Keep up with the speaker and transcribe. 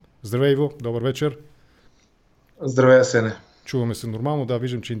Здравей, Иво, добър вечер. Здравей, Асене. Чуваме се нормално, да,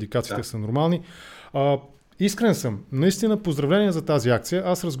 виждам, че индикациите са нормални. Искрен съм. Наистина поздравления за тази акция.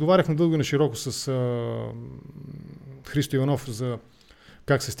 Аз разговарях надълго и на широко с Христо Иванов за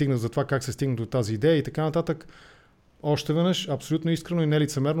как се стигна, за това как се стигна до тази идея и така нататък. Още веднъж, абсолютно искрено и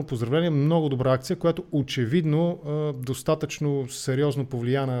нелицемерно поздравление. Много добра акция, която очевидно достатъчно сериозно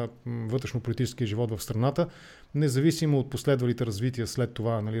повлия на вътрешно-политическия живот в страната, независимо от последвалите развития след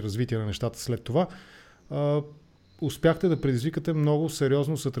това, нали, развитие на нещата след това. Успяхте да предизвикате много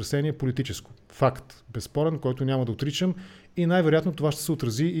сериозно сътресение политическо. Факт, безспорен, който няма да отричам, и най-вероятно това ще се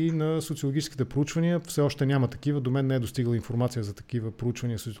отрази и на социологическите проучвания. Все още няма такива, до мен не е достигала информация за такива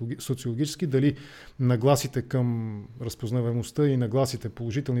проучвания социологически. Дали нагласите към разпознаваемостта и нагласите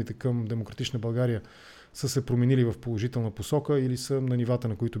положителните към демократична България са се променили в положителна посока или са на нивата,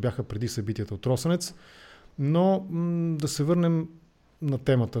 на които бяха преди събитията от Росенец. Но да се върнем на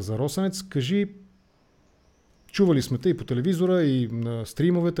темата за Росенец. Кажи, чували сме те и по телевизора, и на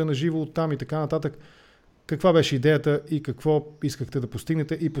стримовете на живо оттам и така нататък. Каква беше идеята и какво искахте да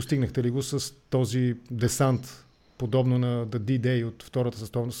постигнете и постигнахте ли го с този десант, подобно на The D-Day от Втората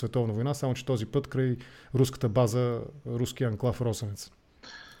световна война, само че този път край руската база, руския анклав Росенец?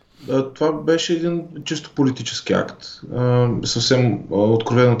 Това беше един чисто политически акт. Съвсем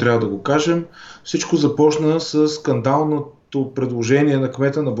откровено трябва да го кажем. Всичко започна с скандалното предложение на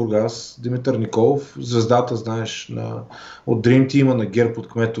кмета на Бургас, Димитър Николов, звездата, знаеш, от Dream Team на ГЕРБ от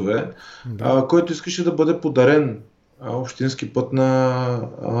кметове, който искаше да бъде подарен общински път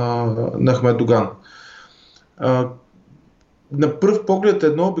на Ахмед Доган. На пръв поглед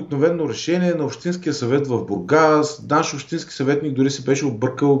едно обикновено решение на Общинския съвет в Бургас. Наш общински съветник дори се беше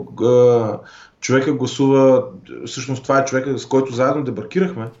объркал, човека гласува, всъщност това е човека, с който заедно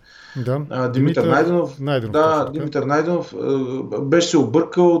дебаркирахме. Да, Димитър Найденов. Димитър Найденов беше се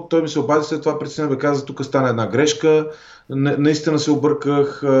объркал, той ми се обади след това пред бе каза, тук стана една грешка, наистина се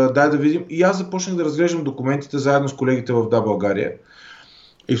обърках, дай да видим. И аз започнах да разглеждам документите заедно с колегите в Да, България.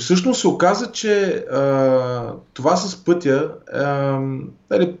 И всъщност се оказа, че това с пътя,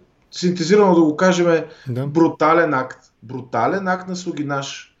 синтезирано да го кажем, брутален акт на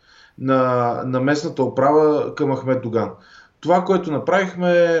слугинаж на местната управа към Ахмед Доган. Това, което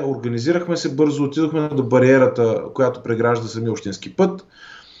направихме, организирахме се бързо, отидохме до бариерата, която прегражда самия общински път.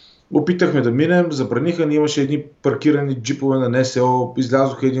 Опитахме да минем, забраниха ни, имаше едни паркирани джипове на НСО,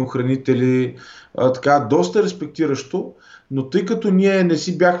 излязоха едни охранители, така, доста респектиращо, но тъй като ние не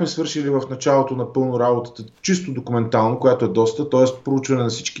си бяхме свършили в началото на пълно работата, чисто документално, която е доста, т.е. проучване на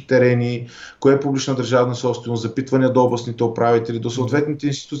всички терени, кое е публична държавна собственост, запитвания до областните управители, до съответните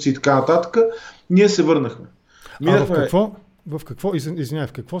институции и така нататък, ние се върнахме. В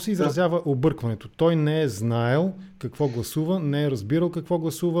какво се изразява объркването? Той не е знаел какво гласува, не е разбирал какво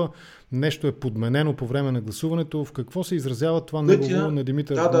гласува, нещо е подменено по време на гласуването. В какво се изразява това негово на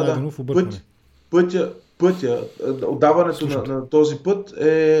Димитър Найденов объркване? Пътя, отдаването на този път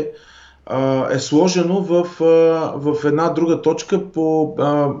е сложено в една друга точка по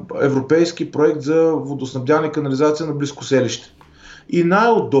европейски проект за водоснабдяване и канализация на близко селище. И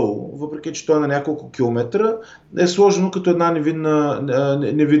най-отдолу, въпреки че той е на няколко километра, е сложено като една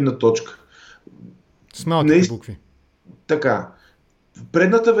невидна точка. С малките букви. Така.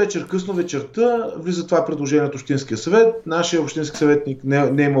 Предната вечер, късно вечерта, влиза това предложение от Общинския съвет. Нашия общински съветник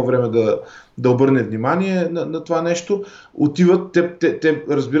не е имал време да обърне внимание на това нещо. Отиват, те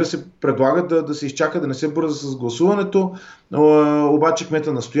разбира се, предлагат да се изчака, да не се бърза с гласуването, обаче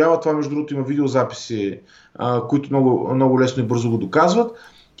кмета настоява. Това, между другото, има видеозаписи, които много, много лесно и бързо го доказват.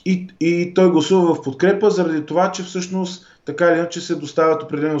 И той гласува в подкрепа, заради това, че всъщност така или иначе се доставят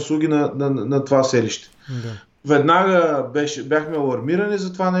определени услуги на това селище. Да. Веднага бяхме алармирани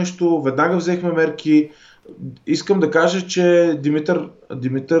за това нещо, веднага взехме мерки. Искам да кажа, че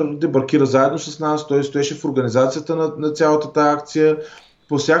Димитър дебаркира заедно с нас, той стоеше в организацията на цялата тази акция.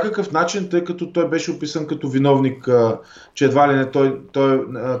 По всякакъв начин, тъй като той беше описан като виновник, че едва ли не той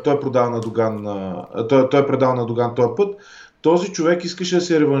е продал на Доган, той е предал на Доган този път. Този човек искаше да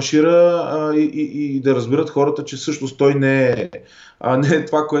се реваншира и да разберат хората, че всъщност той не е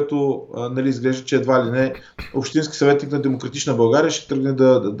това, което изглежда, че едва ли не общински съветник на Демократична България ще тръгне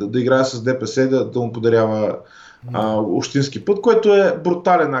да играе с ДПС, да му подарява общински път, което е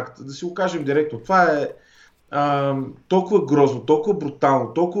брутален акт. Да си го кажем директно. Това е толкова грозно, толкова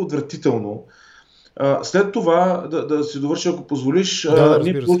брутално, толкова отвратително. След това, да си довърши, ако позволиш,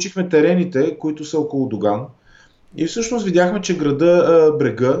 ние получихме терените, които са около Доган. И всъщност видяхме, че града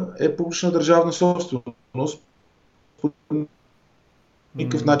Брега е публична държавна собственост.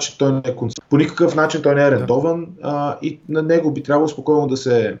 Никакъв начин той не е по никакъв начин той не е редован и на него би трябвало спокойно да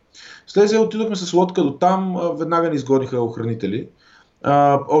се слезе. Отидохме с лодка до там, веднага ни изгониха охранители,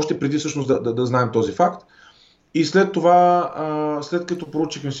 още преди всъщност да знаем този факт. И след това, след като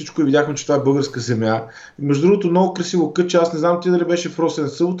проучихме всичко и видяхме, че това е българска земя, между другото много красиво кътче, аз не знам ти дали беше в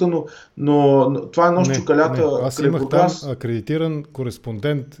Росенец събота, но това е нощ чукалята. Аз имах там акредитиран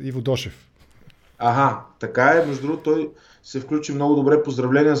кореспондент Иво Дошев. Така е. Между другото той се включи много добре,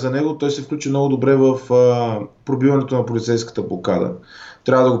 поздравления за него, той се включи много добре в пробиването на полицейската блокада.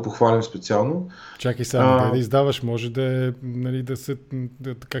 Трябва да го похвалим специално. Чакай сега, да издаваш, може да е, нали,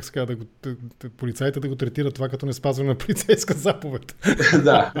 как се казва, полицаите да го третират това като не спазване на полицейска заповед.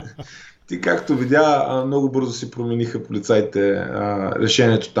 Да. Ти както видя, много бързо си промениха полицаите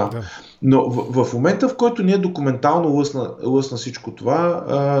решението там. Да. Но в момента, в който ние документално лъсна всичко това,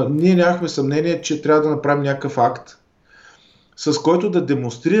 ние нямахме съмнение, че трябва да направим някакъв акт, с който да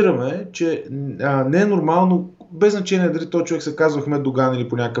демонстрираме, че не е нормално, без значение дали този човек се казва Ахмед Доган или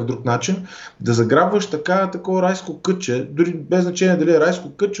по някакъв друг начин, да заграбваш такова райско кътче, дори без значение дали е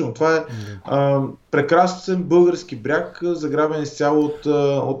райско кътче, но това е прекрасен български бряг, заграбен изцяло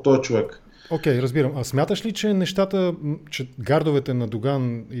от този човек. Окей, разбирам. А смяташ ли, че нещата, че гардовете на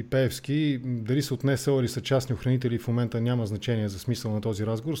Доган и Пеевски, дали са от НСО или са частни охранители, в момента няма значение за смисъл на този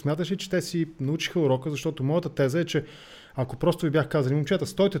разговор, смяташ ли, че те си научиха урока, защото моята теза е, че ако просто ви бях казали, момчета,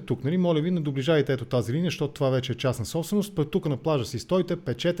 стойте тук, нали, моля ви, не доближайте ето тази линия, защото това вече е частна собственост, пък тук на плажа си стойте,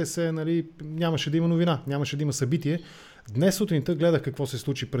 печете се, нали, нямаше да има новина, нямаше да има събитие. Днес сутринта гледах какво се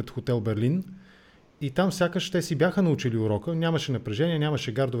случи пред хотел Берлин и там сякаш те си бяха научили урока, нямаше напрежение,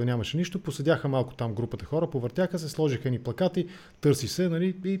 нямаше гардове, нямаше нищо, поседяха малко там групата хора, повъртяха се, сложиха ни плакати, търси се,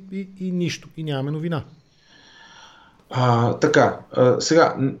 нали, и нищо, и нямаме новина.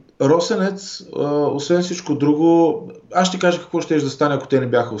 Сега, Росенец, освен всичко друго, аз ще кажа какво ще да стане, ако те не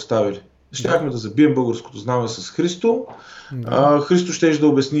бяха оставили. Щяхме да забием българското знаме с Христо. Христо ще да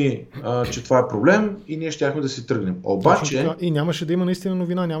обясни, че това е проблем и ние щяхме да си тръгнем. Обаче... И нямаше да има наистина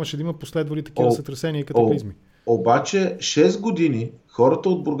новина, нямаше да има последвали такива сътресения и катаклизми. Обаче 6 години хората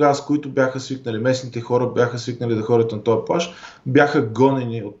от Бургас, които бяха свикнали, местните хора бяха свикнали да ходят на този плаж, бяха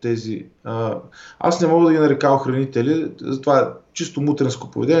гонени от тези... аз не мога да ги нарека охранители, това е чисто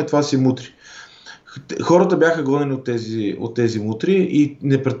мутренско поведение, това си мутри. Хората бяха гонени от тези мутри и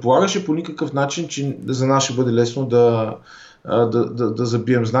не предполагаше по никакъв начин, че за нас ще бъде лесно да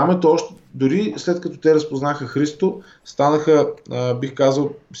забием знамето. Още, дори след като те разпознаха Христо, станаха, бих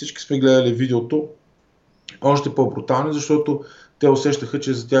казал, всички сме гледали видеото, още по-брутални, защото те усещаха,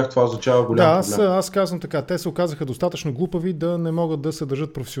 че за тях това означава голям проблем. Аз казвам така, те се оказаха достатъчно глупави да не могат да се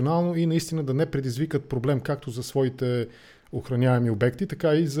държат професионално и наистина да не предизвикат проблем както за своите охраняеми обекти,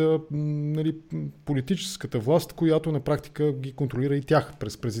 така и за политическата власт, която на практика ги контролира и тях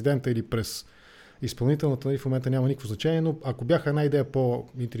през президента или през изпълнителната, в момента няма никакво значение, но ако бяха една идея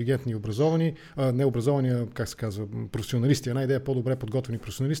по-интелигентни и образовани, не образовани, как се казва, професионалисти, една идея по-добре подготвени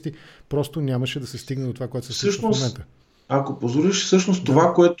професионалисти, просто нямаше да се стигне до това, което се случва в момента. Ако позволиш, всъщност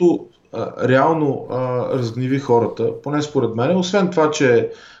това, което реално разгниви хората, поне според мен, освен това, че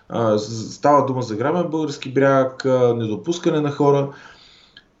става дума за грамен български бряг, недопускане на хора,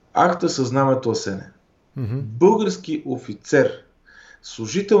 акта със знамето Асене. Български офицер,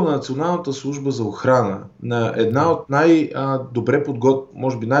 служител на Националната служба за охрана, на една от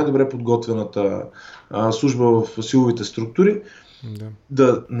може би най-добре подготвената служба в силовите структури,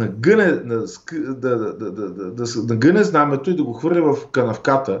 да нагъне знамето и да го хвърля в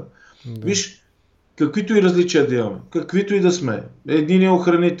канавката. Виж, каквито и различия да имаме, каквито и да сме. Единият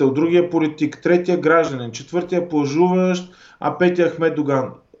охранител, другия политик, третия гражданин, четвъртия плажуващ, а петия Ахмед Доган.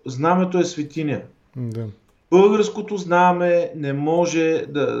 Знамето е светиня. Българското знаме не може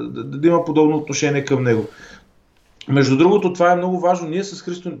да има подобно отношение към него. Между другото, това е много важно. Ние с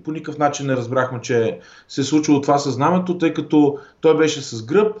Христо по никакъв начин не разбрахме, че се е случило това със знамето, тъй като той беше с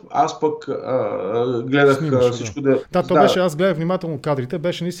гръб, аз пък гледах всичко беше, аз гледах внимателно кадрите,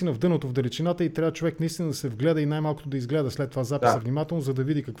 беше наистина в дъното, в далечината и трябва човек наистина да се вгледа и най-малкото да изгледа след това записа внимателно, за да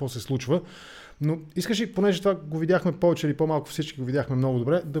види какво се случва. Но искаш ли, понеже това го видяхме повече или по-малко, всички го видяхме много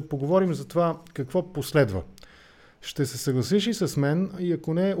добре, да поговорим за това какво последва. Ще се съгласиш и с мен, и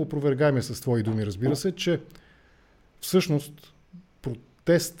ако не, опровергай ме с твои думи, разбира се, че всъщност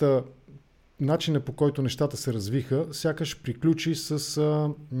протеста, начина по който нещата се развиха, сякаш приключи с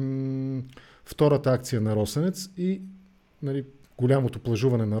втората акция на Росенец и голямото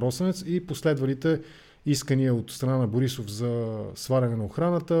плажуване на Росенец и последвалите искания от страна на Борисов за сваляне на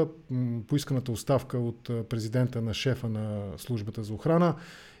охраната, поисканата оставка от президента на шефа на службата за охрана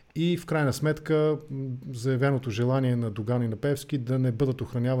и в крайна сметка заявеното желание на Доган и на Пеевски да не бъдат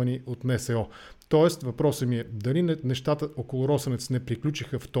охранявани от НСО. Тоест, въпросът ми е дали нещата около Росенец не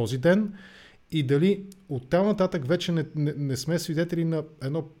приключиха в този ден и дали оттам нататък вече не сме свидетели на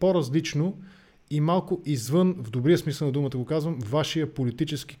едно по-различно и малко извън, в добрия смисъл на думата го казвам, вашия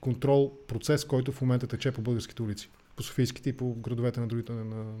политически контрол, процес, който в момента тече по българските улици, по софийските и по градовете на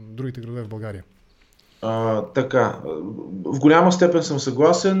другите градове в България. Така, в голяма степен съм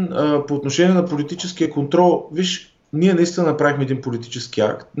съгласен. По отношение на политическия контрол, виж, ние наистина направихме един политически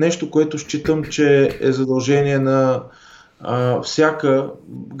акт. Нещо, което считам, че е задължение на всяка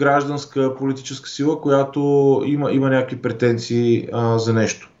гражданска политическа сила, която има някакви претенции за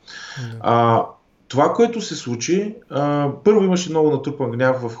нещо. Това, което се случи, първо имаше много натрупан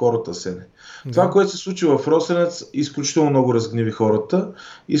гняв в хората Сене. Това, което се случи в Росенец, изключително много разгневи хората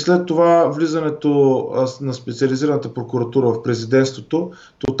и след това влизането на специализираната прокуратура в президентството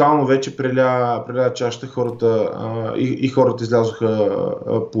тотално вече преля чашата хората и хората излязоха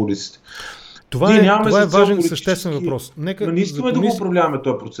по улиците. Това е важен съществен въпрос. Но не искаме да го управляваме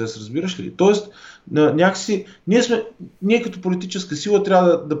този процес, разбираш ли? Тоест, някакси, ние като политическа сила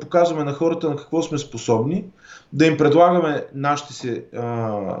трябва да показваме на хората на какво сме способни, да им предлагаме нашите си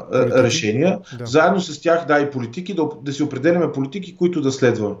решения, заедно с тях, и политики, да си определяме политики, които да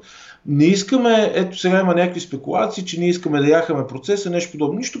следваме. Не искаме, ето сега има някакви спекулации, че ние искаме да яхаме процеса, нещо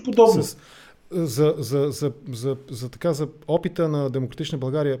подобно. Нищо подобно. За опита на Демократична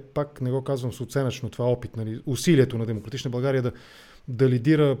България, пак не го казвам с оценъчно това опит, нали, усилието на Демократична България да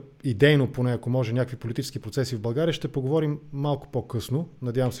лидира идейно, поне ако може, някакви политически процеси в България, ще поговорим малко по-късно.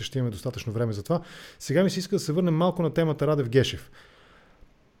 Надявам се, ще имаме достатъчно време за това. Сега ми се иска да се върнем малко на темата Радев-Гешев.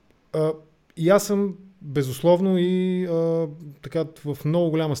 И аз съм безусловно и така в много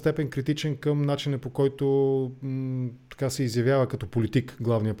голяма степен критичен към начина, по който така се изявява като политик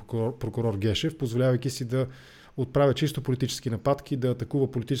главният прокурор Гешев, позволявайки си да отправя чисто политически нападки, да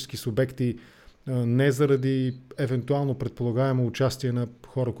атакува политически субекти не заради евентуално предполагаемо участие на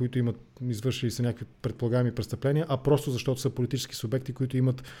хора, които имат извършили са някакви предполагаеми престъпления, а просто защото са политически субекти, които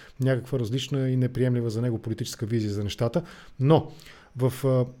имат някаква различна и неприемлива за него политическа визия за нещата. Но в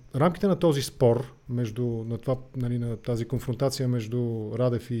рамките на този спор, на тази конфронтация между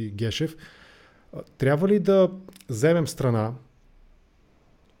Радев и Гешев, трябва ли да вземем страна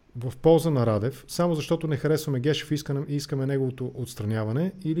в полза на Радев, само защото не харесваме Гешев и искаме неговото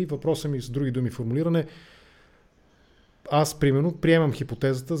отстраняване, или въпросът ми с други думи формулиране, аз, примерно, приемам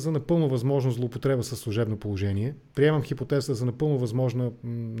хипотезата за напълно възможна злоупотреба със служебно положение, приемам хипотезата за напълно възможна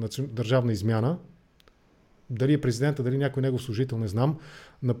държавна измяна, дали е президента, дали някой негов служител, не знам.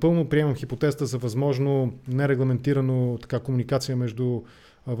 Напълно приемам хипотезата за възможно нерегламентирано комуникация между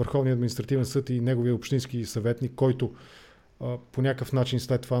Върховния административен съд и неговия общински съветник, който по някакъв начин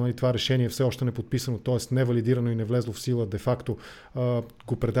след това, това решение все още не подписано, т.е. невалидирано и не влезло в сила де-факто,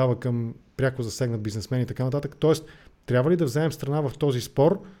 го предава към пряко засегнат бизнесмен и така нататък. Т.е. трябва ли да вземем страна в този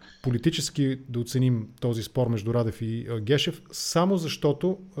спор, политически да оценим този спор между Радев и Гешев, само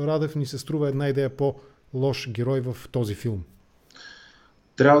защото Радев ни се струва една идея по-лош герой в този филм?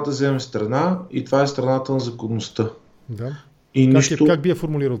 Трябва да вземем страна и това е страната на законността. Да. И как би я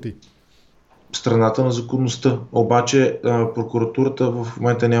формулирал ти? Страната на законността. Обаче прокуратурата в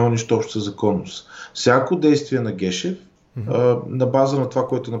момента няма нищо общо с законност. Всяко действие на Гешев, на база на това,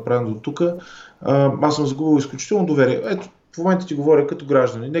 което е направено до тук, аз съм загубил изключително доверие. Ето, в момента ти говоря като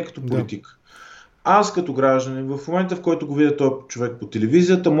гражданин, не като политик. Да. Аз като гражданин, в момента, в който го видя този човек по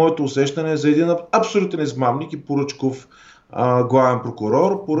телевизията, моето усещане е за един абсолютен измамник и поръчков главен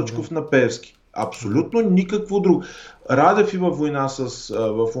прокурор, поръчков на Пеевски. Абсолютно никакво друго. Радев има война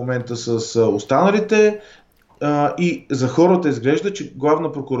в момента с останалите и за хората изглежда, че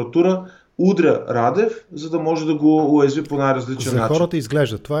главна прокуратура удря Радев, за да може да го уязви по най-различен начин. За хората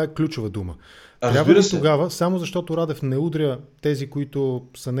изглежда. Това е ключова дума. Трябва ли тогава, само защото Радев не удря тези, които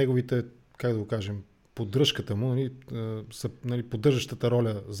са неговите, как да го кажем, поддръжката му, са поддържащата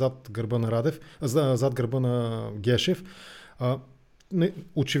роля зад гърба на Радев, зад гърба на Гешев,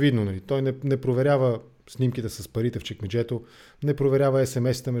 очевидно, той не проверява снимките с парите в чекмеджето, не проверява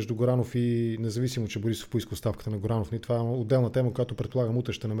SMS-ите между Горанов и независимо, че Борисов поиска оставката на Горанов. Това е отделна тема, която предполагам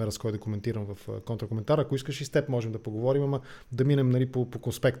утре ще намеря с кой да коментирам в Контракоментар. Ако искаш и с теб можем да поговорим, ама да минем по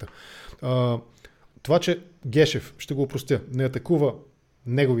конспекта. Това, че Гешев, ще го опростя, не атакува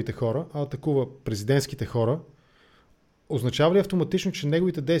неговите хора, а атакува президентските хора, означава ли автоматично, че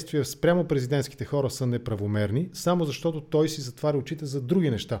неговите действия спрямо президентските хора са неправомерни, само защото той си затваря очите за други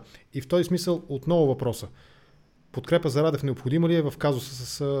неща? И в този смисъл отново въпроса. Подкрепа за Радев необходима ли е в казуса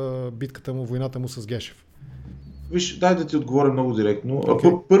с битката му, войната му с Гешев? Виж, дай да ти отговоря много директно.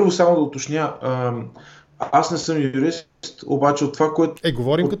 Първо само да уточня, аз не съм юрист, обаче от това, което...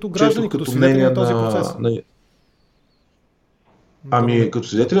 Говорим като граждани, като свидетели на този процес. Като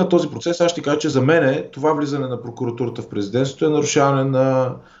свидетели на този процес, аз ще кажа, че за мен това влизане на прокуратурата в президентството е нарушаване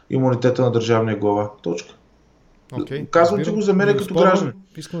на имунитета на държавния глава. Точка. Казвам ти го за мен като гражданин.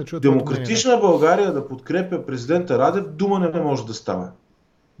 Демократична България да подкрепя президента Радев, дума не може да става.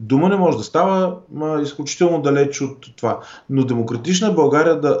 Дума не може да става изключително далеч от това. Но демократична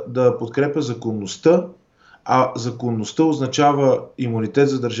България да подкрепя законността, а законността означава имунитет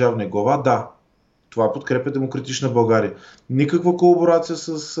за държавния глава, да. Това подкрепя демократична България. Никаква колаборация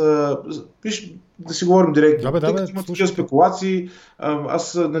с... Виж, да си говорим директно. Тъй като има такива спекулации,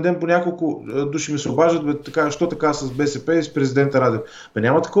 аз на ден по няколко души ми се обаждат, що така с БСП и с президента Радев.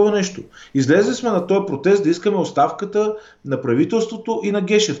 Няма такова нещо. Излезли сме на този протест да искаме оставката на правителството и на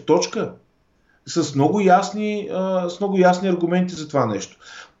Гешев. Точка. С много ясни аргументи за това нещо.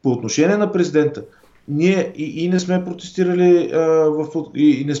 По отношение на президента, ние и не сме протестирали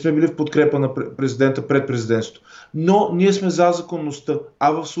и не сме били в подкрепа на президента пред президентството. Но ние сме за законността.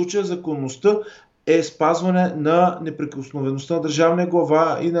 А в случая законността е спазване на неприкосновеността на държавния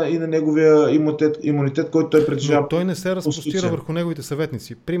глава и на неговия имунитет, който той притежава. Но той не се разпростира върху неговите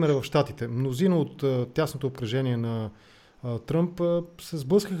съветници. Пример в Щатите. Мнозина от тясното обкръжение на Тръмп се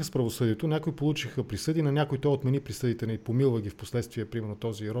сблъскаха с правосъдието, някои получиха присъди, на някои той отмени присъдите и помилва ги в последствие, примерно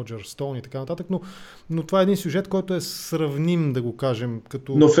този Роджер Стоун и така нататък, но това е един сюжет, който е сравним, да го кажем,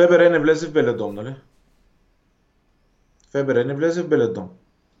 като... Но ФБР не влезе в Белия дом, нали? ФБР не влезе в Белия дом,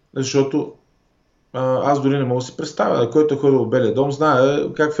 защото аз дори не мога да си представя, който е ходил в Белия дом,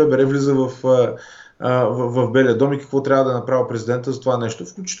 знае как ФБР влиза в Белия дом и какво трябва да направи президента за това нещо.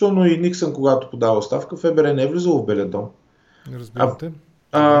 Включително и Никсън, когато подава оставка, ФБР не е влизал в Белия дом. Разбирате.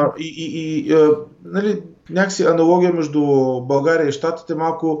 Нали, някакси аналогия между България и Щатите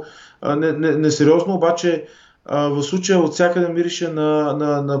малко несериозно, обаче в случая от всякъде мирише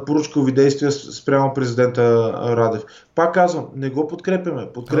на поръчкови действия спрямо президента Радев. Пак казвам, не го подкрепяме.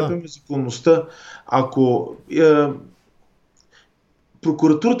 Подкрепяме законността. Ако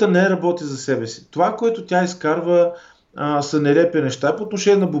прокуратурата не работи за себе си, това, което тя изкарва, са нелепи неща. По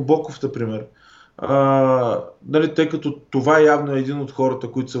отношение на Бобоков, например. Нали, тъй като това явно е един от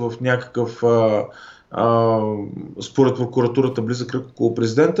хората, които са в някакъв според прокуратурата близък кръг около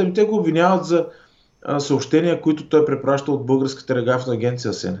президента, те го обвиняват за съобщения, които той препраща от българската телеграфна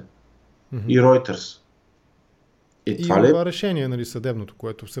агенция СЕНЕ и Reuters. И това решение, нали, съдебното,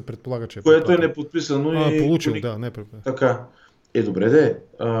 което се предполага, че е което е неподписано и получил, да, не предполага. Така. Добре,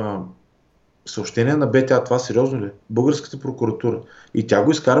 съобщение на БТА, това сериозно ли? Българската прокуратура. И тя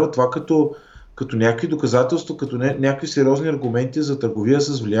го изкарва това като някакви доказателства, като някакви сериозни аргументи за търговия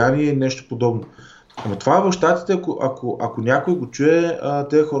с влияние и нещо подобно. Ама това в Щатите, ако някой го чуе,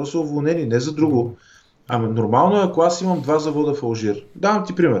 тези хора са уволнени, не за друго. Ама нормално е, ако аз имам 2 завода в Алжир. Давам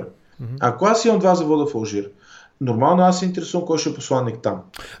ти пример. Ако аз имам 2 завода в Алжир, нормално аз се интересувам кой ще е посланник там.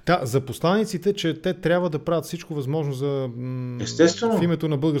 Да, за посланиците, че те трябва да правят всичко възможно за в името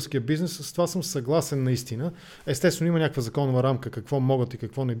на българския бизнес, с това съм съгласен наистина. Естествено има някаква законова рамка, какво могат и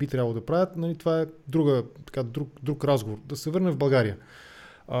какво не би трябвало да правят, нали, това е друг разговор. Да се върнем в България.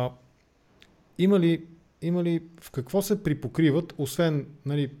 Има ли в какво се припокриват, освен,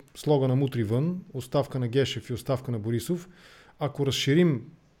 нали, слогана мутри вън, оставка на Гешев и оставка на Борисов, ако разширим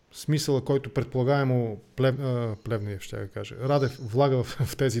смисъла, който предполагаемо Плевнелиев, ще я кажа, Радев влага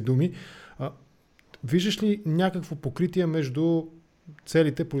в тези думи, виждаш ли някакво покритие между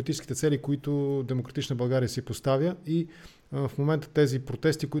целите, политическите цели, които Демократична България си поставя и в момента тези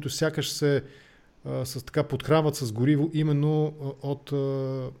протести, които сякаш се така подхранват с гориво именно от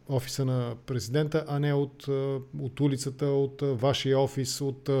офиса на президента, а не от улицата, от вашия офис,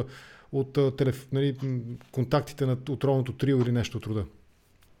 от нали, контактите на отровното трио или нещо от рода?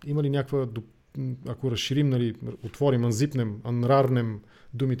 Има ли някаква, ако разширим, нали, отворим, анзипнем, анрарнем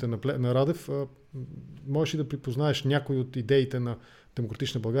думите на Радев, можеш ли да припознаеш някой от идеите на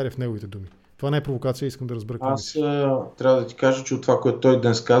Демократична България в неговите думи? Това не е провокация, искам да разбера. Аз трябва да ти кажа, че от това, което той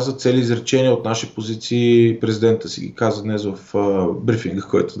днес каза, цели изречения от наши позиции, президента си ги каза днес в брифинга,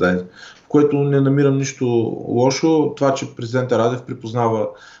 който даде, в което не намирам нищо лошо. Това, че президента Радев припознава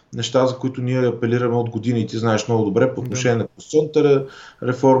неща, за които ние апелираме от години и ти знаеш много добре, по отношение на конституционната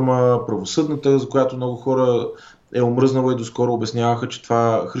реформа, правосъдната, за която много хора е омръзнала и доскоро обясняваха, че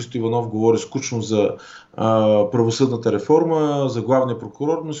това Христо Иванов говори скучно за правосъдната реформа, за главния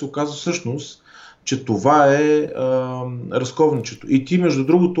прокурор, но се оказа всъщност, че това е разковничето. И ти, между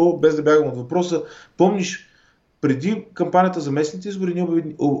другото, без да бягам от въпроса, помниш преди кампанията за местните избори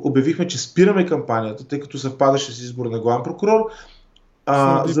ние обявихме, че спираме кампанията, тъй като съвпадаше с избора на главен прокурор,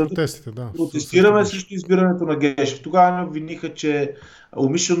 за да протестираме срещу избирането на Гешев. Тогава ни обвиниха, че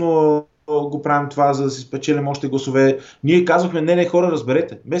умишлено го правим това, за да си спечелим още гласове. Ние казвахме, не, хора,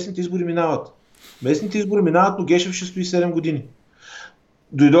 разберете, местните избори минават. Местните избори минават, но Гешев ще стои 7 години.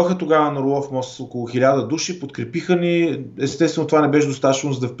 Дойдоха тогава на Орлов мост около 1000 души, подкрепиха ни. Естествено, това не беше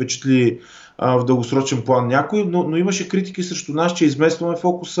достатъчно, за да впечатли в дългосрочен план някой, но имаше критики срещу нас, че изместваме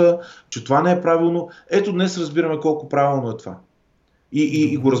фокуса, че това не е правилно. Ето днес разбираме колко правилно е това.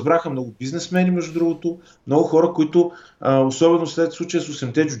 И го разбраха много бизнесмени, между другото, много хора, които, особено след случая с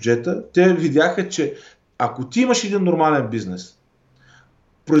 8-те джуджета, те видяха, че ако ти имаш един нормален бизнес,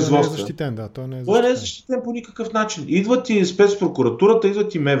 производство, той не е защитен, да. Той не е защитен по никакъв начин. Идват и спецпрокуратурата,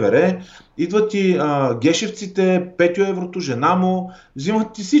 идват и МВР, идват и гешевците, 5 еврото, жена му,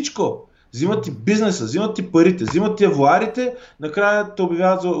 взимат ти всичко. Взимат ти бизнеса, взимат ти парите, взимат ти авуарите, накрая те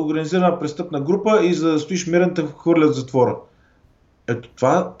обявяват за организирана престъпна група и за да стоиш мирен те хвърлят в затвора. Ето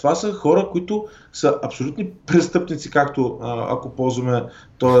това са хора, които са абсолютни престъпници, както ако ползваме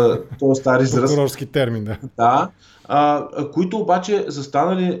този стар израз. Прокурорски термин, да. Да, които обаче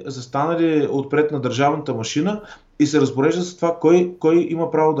застанали отпред на държавната машина и се разпореждат за това кой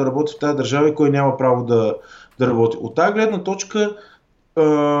има право да работи в тази държава и кой няма право да работи. От тази гледна точка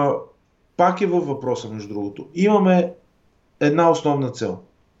пак е във въпроса, между другото. Имаме една основна цел.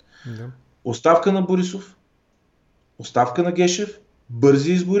 Да. Оставка на Борисов, оставка на Гешев,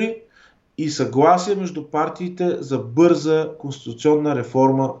 бързи избори и съгласие между партиите за бърза конституционна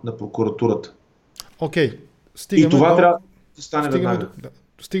реформа на прокуратурата. Окей. И това трябва да стане веднага.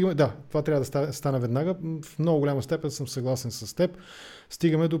 Това трябва да стане веднага. В много голяма степен съм съгласен с теб.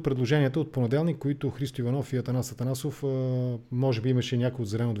 Стигаме до предложенията от понеделник, които Христо Иванов и Атанас Атанасов, може би имаше някой от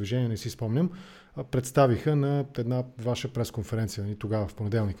Зелено движение, не си спомням, представиха на една ваша пресконференция тогава в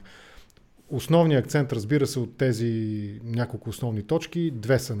понеделник. Основният акцент, разбира се, от тези няколко основни точки,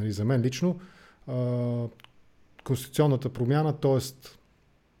 две са, нали, за мен лично. Конституционната промяна, т.е.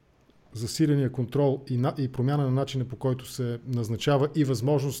 засиления контрол и промяна на начина, по който се назначава и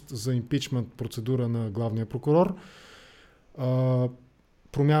възможност за импичмент процедура на главния прокурор.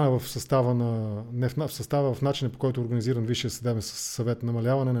 Промяна в състава, в начина, по който е организиран Висшия съдебен съвет,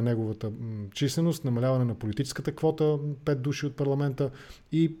 намаляване на неговата численост, намаляване на политическата квота, 5 души от парламента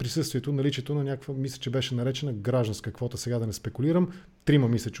и присъствието, наличието на някаква, мисля, че беше наречена гражданска квота, сега да не спекулирам. 3,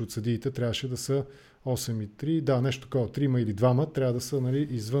 мисля, че от съдиите трябваше да са 8 и 3, да, нещо такова, 3 или 2 трябва да са, нали,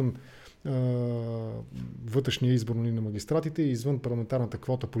 извън вътрешния избор на магистратите и извън парламентарната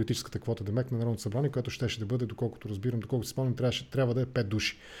квота, политическата квота демек на Народното събрание, която щеше да бъде, доколкото разбирам, доколкото си спомням, трябва да е 5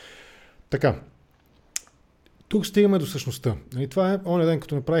 души. Така. Тук стигаме до същността. И това е оня ден,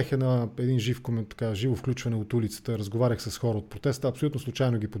 като направих един живо включване от улицата, разговарях с хора от протеста, абсолютно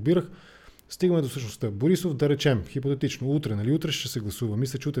случайно ги подбирах. Стигаме до същността. Борисов, да речем, хипотетично, утре ще се гласува.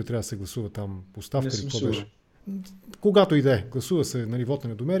 Мисля, че утре трябва да се гласува там оставка или какво беше. Когато иде, гласува се, нали, вот на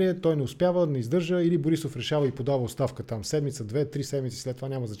недоверие, той не успява, не издържа или Борисов решава и подава оставка там седмица, 2-3 седмици, след това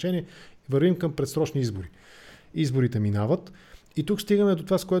няма значение. Вървим към предсрочни избори. Изборите минават и тук стигаме до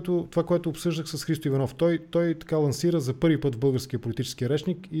това, което обсъждах с Христо Иванов. Той така лансира за първи път в българския политически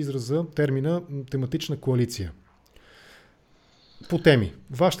речник израза термина тематична коалиция. По теми.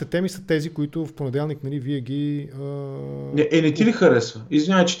 Вашите теми са тези, които в понеделник, нали, вие ги... Не ти ли харесва?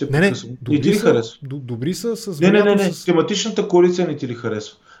 Извинявай, че те прекъсвам. Не ти ли харесва? Добри са с... Не. Тематичната коалиция не ти ли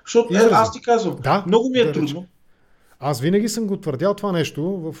харесва? Защото аз ти казвам, много ми е трудно. Аз винаги съм го твърдял това нещо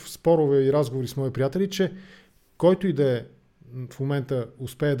в спорове и разговори с мои приятели, че който и да е в момента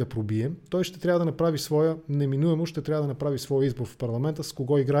успее да пробие, той ще трябва да направи неминуемо ще трябва да направи своя избор в парламента, с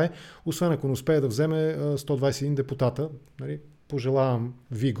кого играе, освен ако не успее да вземе 121 депутата. Нали? Пожелавам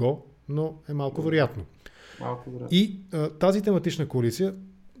ви го, но е малко вероятно. И тази тематична коалиция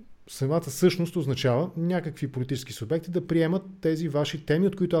самата същност означава някакви политически субекти да приемат тези ваши теми,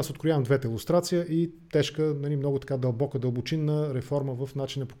 от които аз откроявам двете: лустрация и тежка, нали, много така дълбочинна реформа в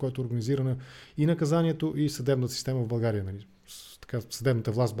начина, по който е организирана и наказанието, и съдебната система в България, нали,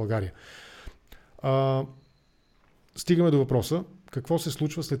 съдебната власт в България. Стигаме до въпроса, какво се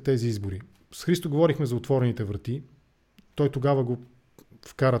случва след тези избори. С Христо говорихме за отворените врати. Той тогава го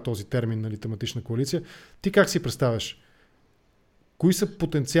вкара този термин, нали, тематична коалиция. Ти как си представяш? Кои са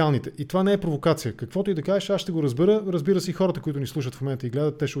потенциалните? И това не е провокация. Каквото и да кажеш, аз ще го разбера. Разбира се, и хората, които ни слушат в момента и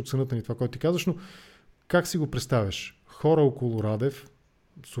гледат, те ще оценят ни това, което ти казваш, но как си го представяш? Хора около Радев,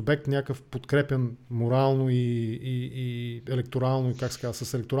 субект някакъв подкрепен морално и електорално, и как се казва,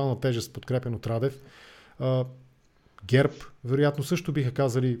 с електорална тежест подкрепен от Радев. ГЕРБ вероятно също биха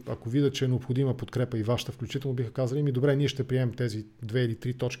казали, ако видят, че е необходима подкрепа и вашата включително, биха казали, добре, ние ще приемем тези 2 или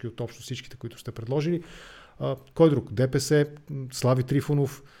 3 точки от общо всичките, които сте предложили. Кой друг? ДПС, Слави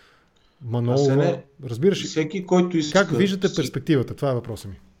Трифонов, Манолова, разбираш ли? Всеки, който иска... Как виждате перспективата? Това е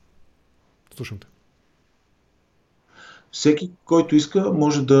въпросът ми. Слушам те. Всеки, който иска,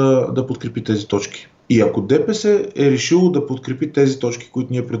 може да подкрепи тези точки. И ако ДПС е решило да подкрепи тези точки,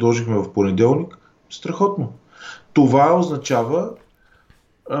 които ние предложихме в понеделник, страхотно. Това означава...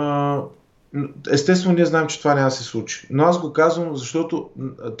 Естествено, ние знаем, че това няма да се случи. Но аз го казвам, защото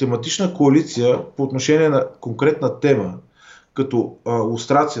тематична коалиция по отношение на конкретна тема, като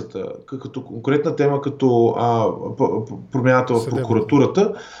лустрацията, като конкретна тема, като промяната в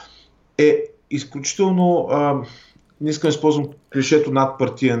прокуратурата, е изключително, не искам да използвам клишето,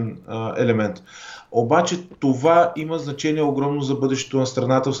 надпартиен елемент. Обаче това има значение огромно за бъдещето на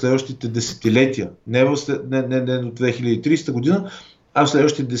страната в следващите десетилетия. Не до 2030 година, а в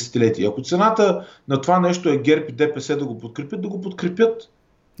следващите десетилетия. Ако цената на това нещо е ГЕРБ и ДПС да го подкрепят.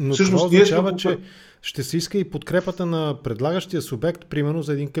 Но всъщност, това означава, че ще се иска и подкрепата на предлагащия субект, примерно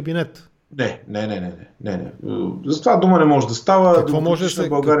за един кабинет. Не. За това дума не може да става. Какво може да се...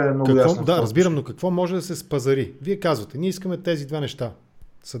 България е много ясна. Да, разбирам, но какво може да се спазари? Вие казвате, ние искаме тези две неща.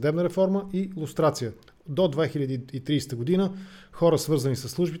 Съдебна реформа и лустрация. До 2030 година хора, свързани с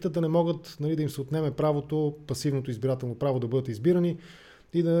службите, да не могат, нали, да им се отнеме правото, пасивното избирателно право да бъдат избирани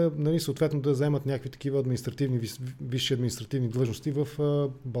и да, нали, съответно да вземат някакви такива висши административни длъжности в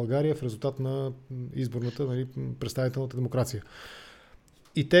България в резултат на изборната, нали, представителната демокрация.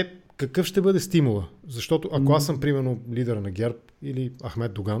 И те, какъв ще бъде стимула? Защото ако аз съм примерно лидера на ГЕРБ или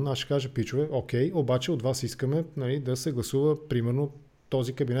Ахмед Доган, аз ще кажа, пичове, окей, обаче от вас искаме, нали, да се гласува примерно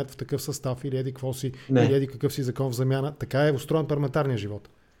този кабинет в такъв състав или еди какво си, или еди какъв си закон в замяна. Така е устроен парламентарния живот.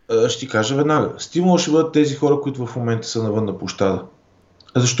 Ще ти кажа веднага. Стимул ще бъдат тези хора, които в момента са навън на площада.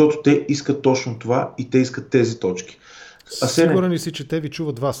 Защото те искат точно това и те искат тези точки. Сигурен ли си, че те ви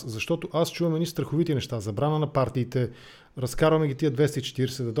чуват вас? Защото аз чувам едни страховити неща. Забрана на партиите, разкарваме ги тия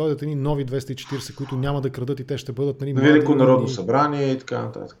 240, да дойдат едни нови 240, които няма да крадат и те ще бъдат... Нали, Велико народно събрание и така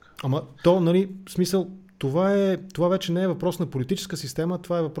нататък. Ама то, нали, в смисъл, това вече не е въпрос на политическа система,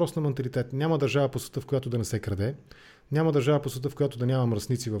 това е въпрос на менталитет. Няма държава по света, в която да не се краде. Няма държава по света, в която да няма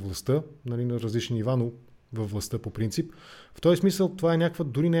мръсници във властта, нали, на различни нива, но във властта по принцип. В този смисъл това е някаква,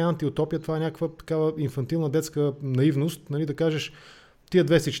 дори не е антиутопия, това е някаква такава инфантилна детска наивност, нали, да кажеш, тия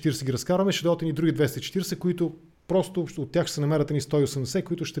 240 ги разкараме, ще дойдат и други 240, които просто от тях ще се намерят ни 180,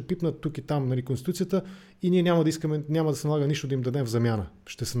 които ще пипнат тук и там, нали, Конституцията и ние няма да се налага нищо да им дадем в замяна.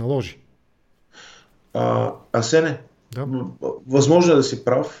 Ще се наложи. Асене, да. Възможно е да си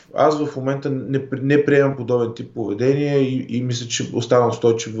прав. Аз в момента не приемам подобен тип поведение и мисля, че оставам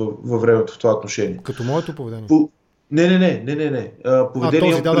устойчив във времето в това отношение. Като моето поведение? Не.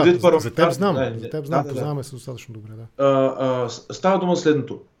 Поведение за теб знам. Познаваме се достатъчно добре. Да. Става дума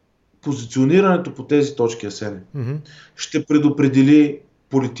следното. Позиционирането по тези точки, Асене, ще предопредели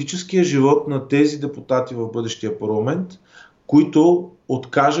политическия живот на тези депутати в бъдещия парламент, които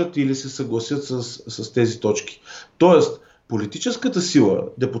откажат или се съгласят с тези точки. Тоест, политическата сила,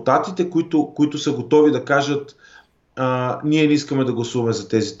 депутатите, които са готови да кажат ние не искаме да гласуваме за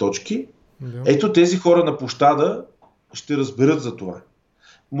тези точки, ето тези хора на площада ще разберат за това.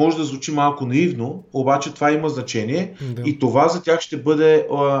 Може да звучи малко наивно, обаче това има значение и това за тях ще бъде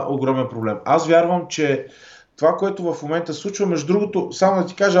огромен проблем. Аз вярвам, че това, което в момента случва, между другото, само да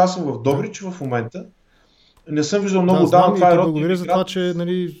ти кажа, аз съм в Добрич в момента, не съм виждал много давно. Това е благодаря за това, че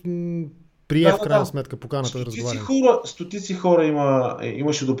нали, прие в крайна сметка поканата да разговаряме. Стотици хора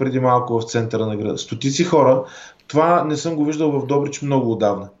имаше допреди малко в центъра на града. Стотици хора. Това не съм го виждал в Добрич много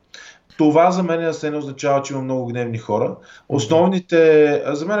отдавна. Това за мен не означава, че има много гневни хора.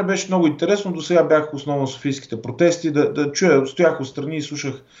 За мен беше много интересно, до сега бях основно софийските протести, да чуя, стоях отстрани и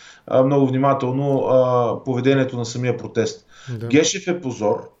слушах много внимателно поведението на самия протест. Гешев е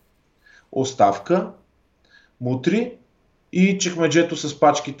позор, оставка, мутри и чекмеджето с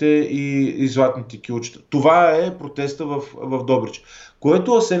пачките и златните кюлчета. Това е протеста в Добрич.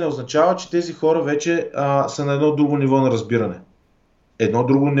 Което не означава, че тези хора вече са на едно друго ниво на разбиране.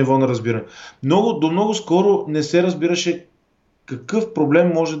 До много скоро не се разбираше какъв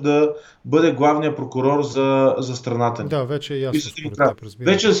проблем може да бъде главният прокурор за страната ни. Да, вече е ясно.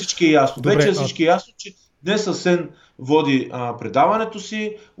 Вече за всички е ясно. Вече за всички е ясно, че Днес Асен води предаването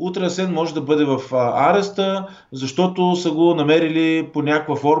си, утре Асен може да бъде в ареста, защото са го намерили по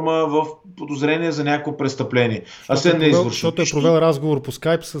някаква форма в подозрение за някакво престъпление. Асен не извърши. Защото е провел разговор по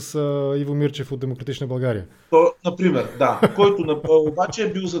скайп с Иво Мирчев от Демократична България. Например, да, който обаче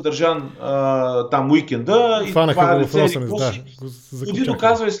е бил задържан там уикенда и това е лице и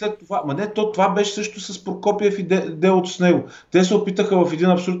доказва и след това. Това беше също с Прокопиев и делото с него. Те се опитаха в един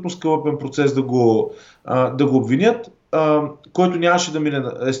абсолютно скълъпен процес да го обвинят, който нямаше да мине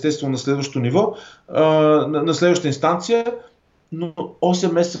естествено на следващото ниво, на следващата инстанция, но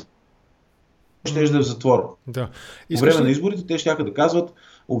 8 месеца ще да е в затвора. Да. По време на изборите те ще да казват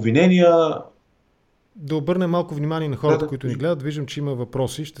обвинения. Да обърнем малко внимание на хората, които ни гледат. Виждам, че има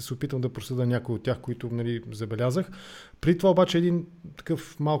въпроси. Ще се опитам да проследя някои от тях, които забелязах. При това обаче един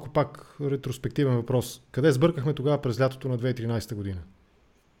такъв малко пак ретроспективен въпрос. Къде сбъркахме тогава през лятото на 2013 година?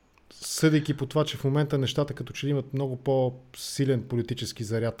 Съдейки по това, че в момента нещата като че имат много по-силен политически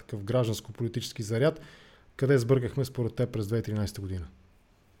заряд, такъв гражданско-политически заряд, къде сбъркахме според теб през 2013 година?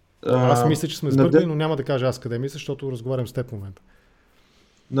 Аз мисля, че сме сбъркали, но няма да кажа аз къде мисля, защото разговарям с теб в момента.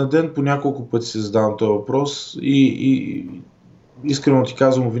 На ден по няколко пъти се задавам този въпрос и искрено ти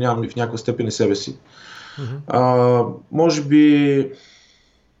казвам, обвинявам в някаква степен и себе си. Може би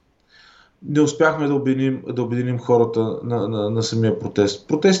не успяхме да обединим хората на самия протест.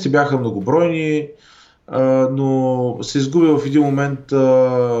 Протестите бяха многобройни, но се изгуби в един момент.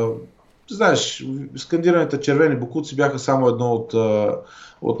 Знаеш, скандираните червени бокуци бяха само едно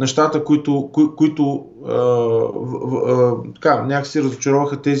от нещата, които някакси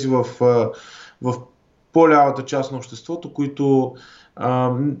разочароваха тези в по-лявата част на обществото, които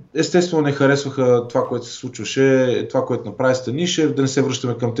естествено не харесваха това, което се случваше, това, което направи Станишев, да не се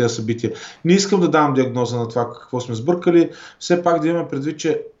връщаме към тези събития. Не искам да давам диагноза на това какво сме сбъркали, все пак да имаме предвид,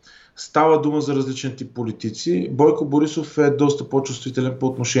 че става дума за различен тип политици. Бойко Борисов е доста по-чувствителен по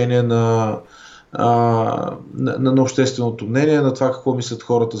отношение на общественото мнение, на това какво мислят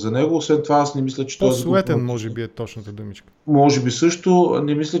хората за него. Освен това, аз не мисля, че той е по-суетен, може би е точната думичка. Може би също.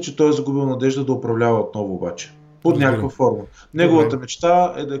 Не мисля, че той е загубил надежда да управлява отново обаче. Под някаква форма. Неговата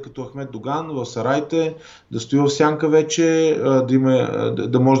мечта е да е като Ахмед Доган в сарайте, да стои в сянка вече,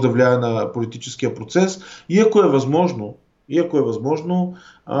 да може да влияе на политическия процес и ако е възможно,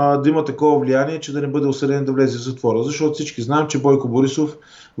 да има такова влияние, че да не бъде осъден да влезе в затвора. Защото всички знаем, че Бойко Борисов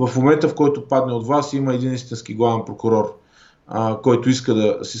в момента, в който падне от власт, има един истински главен прокурор, който иска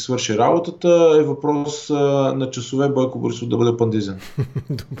да си свърши работата, е въпрос на часове Бойко Борисов да бъде пандизен.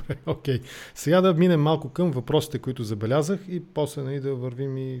 Добре, окей. Сега да минем малко към въпросите, които забелязах и после да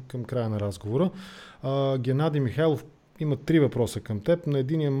вървим и към края на разговора. Геннади Михайлов има 3 въпроса към теб. На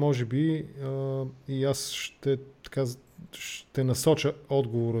единия може би и аз ще насоча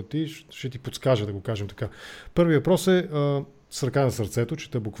отговора ти, ще ти подскажа, да го кажем така. Първият въпрос е с ръка на сърцето,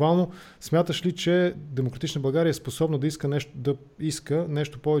 чета буквално. Смяташ ли, че Демократична България е способна да иска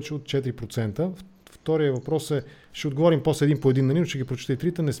нещо повече от 4%? Втория въпрос е, ще отговорим после един по един на него, ще ги прочета и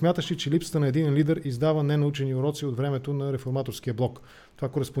трите. Не смяташ ли, че липсата на един лидер издава ненаучени уроци от времето на реформаторския блок? Това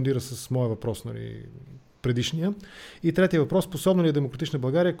кореспондира с моя въпрос, предишния. И третия въпрос, способна ли е Демократична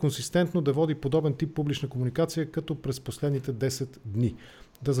България консистентно да води подобен тип публична комуникация, като през последните 10 дни?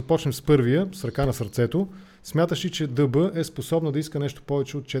 Да започнем с първия, с ръка на сърцето. Смяташ ли, че ДБ е способна да иска нещо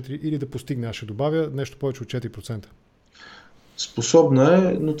повече от 4 или да постигне, аз ще добавя, нещо повече от 4%? Способна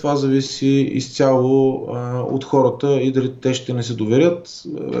е, но това зависи изцяло от хората и дали те ще не се доверят.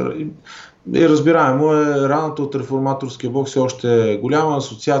 И разбираемо е, раната от реформаторския блок все още е голяма,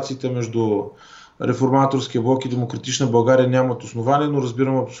 асоциациите между реформаторския блок и Демократична България нямат основание, но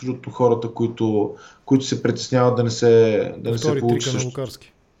разбирам абсолютно хората, които се притесняват да не се получи също.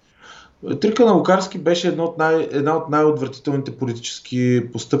 Трика на Лукарски беше една от най-отвратителните политически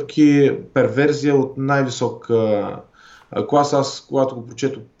постъпки, перверзия от най-висок клас. Аз, когато го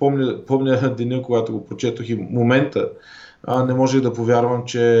прочетох, помня деня, когато го прочетох и момента, не можех да повярвам,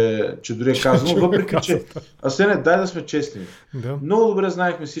 че дори е казано, въпреки че... дай да сме честни. Да. Много добре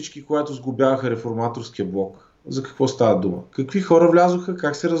знаехме всички, когато сглобяваха реформаторския блок. За какво става дума? Какви хора влязоха,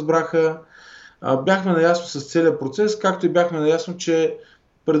 как се разбраха. Бяхме наясно с целият процес, както и бяхме наясно, че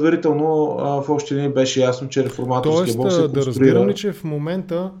предварително в общи линии беше ясно, че реформаторския блок се конструира. Да разбирам ли, че в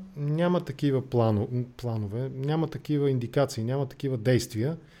момента няма такива планове, няма такива индикации, няма такива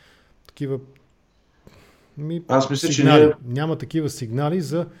действия, аз мисля, че няма такива сигнали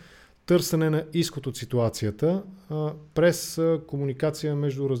за търсене на изход от ситуацията през комуникация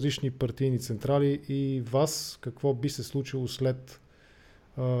между различни партийни централи и вас, какво би се случило след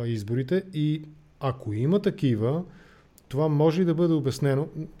изборите, и ако има такива, това може ли да бъде обяснено,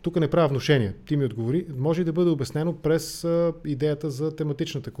 тук не правя внушение, ти ми отговори, може ли да бъде обяснено през идеята за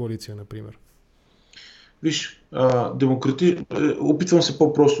тематичната коалиция, например? Виж, опитвам се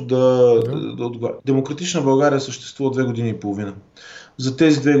по-просто да отговаря. Демократична България съществува 2 години и половина. За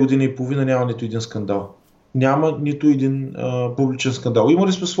тези 2 години и половина няма нито един скандал. Няма нито един публичен скандал.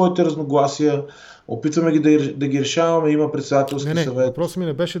 Имали сме своите разногласия, опитваме ги да ги решаваме, има председателски съвет. Въпросът ми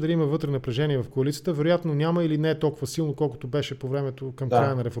не беше дали има вътре напрежение в коалицията, вероятно няма или не е толкова силно, колкото беше по времето към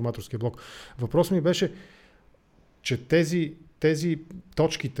края на реформаторския блок. Въпросът ми беше, че тези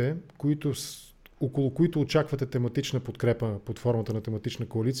точките, около които очаквате тематична подкрепа под формата на тематична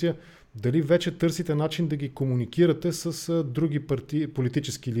коалиция, дали вече търсите начин да ги комуникирате с други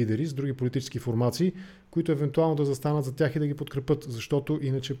политически лидери, с други политически формации, които евентуално да застанат за тях и да ги подкрепят, защото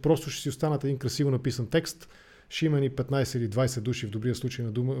иначе просто ще си останат един красиво написан текст, ще има ни 15 или 20 души в добрия случай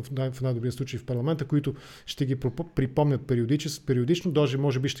в най-добрия случай в парламента, които ще ги припомнят периодично, даже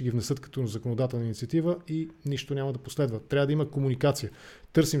може би ще ги внесат като законодателна инициатива и нищо няма да последва. Трябва да има комуникация.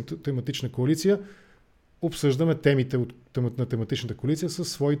 Търсим тематична коалиция, обсъждаме темите на тематичната коалиция със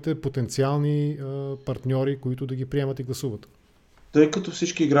своите потенциални партньори, които да ги приемат и гласуват. Тъй като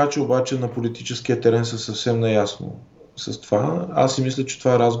всички играчи обаче на политическия терен са съвсем наясно с това, аз си мисля, че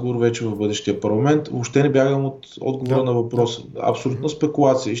това е разговор вече в бъдещия парламент. Въобще не бягам от отговора на въпроса. Абсолютна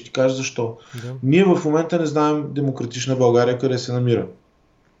спекулация и ще ти кажа защо. Ние в момента не знаем Демократична България къде се намира.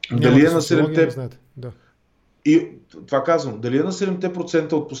 Дали е на 7%? И това казвам, дали е на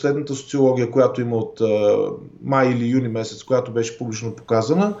 7% от последната социология, която има от май или юни месец, която беше публично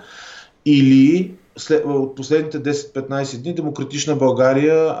показана, или от последните 10-15 дни Демократична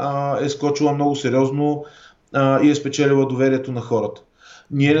България е скочила много сериозно и е спечелила доверието на хората.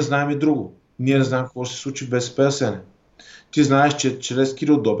 Ние не знаем и друго. Ние не знаем какво ще се случи в БСП Асене. Ти знаеш, че чрез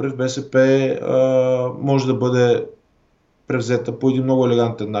Кирил Добрев БСП може да бъде превзета по един много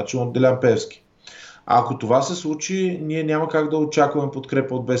елегантен начин от Делян Пеевски. А ако това се случи, ние няма как да очакваме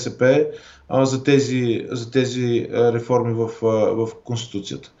подкрепа от БСП за тези реформи в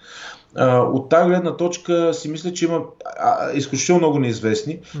Конституцията. От тази гледна точка си мисля, че има изключително много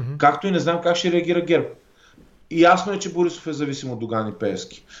неизвестни, както и не знам как ще реагира ГЕРБ. И ясно е, че Борисов е зависим от Доган и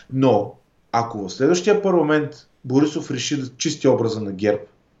Пеевски. Но ако в следващия парламент Борисов реши да чисти образа на ГЕРБ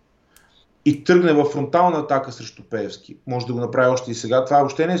и тръгне във фронтална атака срещу Пеевски, може да го направи още и сега, това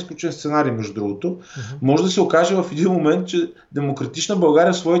въобще не е изключен сценарий, между другото, може да се окаже в един момент, че Демократична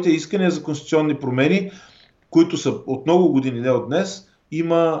България своите искания за конституционни промени, които са от много години, не от днес,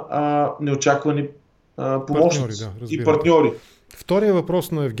 има неочаквани помощници и партньори. Втория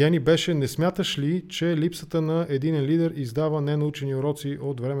въпрос на Евгений беше: не смяташ ли, че липсата на единен лидер издава ненаучени уроци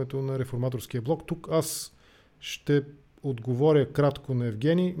от времето на реформаторския блок? Тук аз ще отговоря кратко на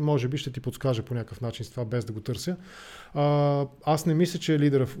Евгений, може би ще ти подскажа по някакъв начин с това, без да го търся. Аз не мисля,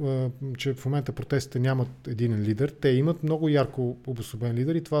 че в момента протестите нямат единен лидер. Те имат много ярко обособен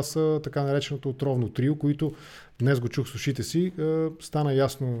лидер и това са така нареченото отровно трио, които днес го чух с ушите си. Стана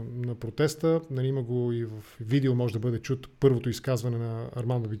ясно на протеста, има го и в видео, може да бъде чут първото изказване на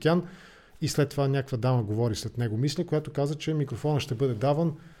Арман Бабикян и след това някаква дама говори след него, мисля, която каза, че микрофонът ще бъде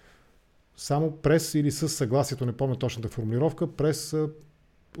даван само през или с съгласието, не помня точната формулировка, през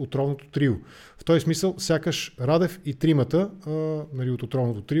отровното трио. В този смисъл, сякаш Радев и тримата от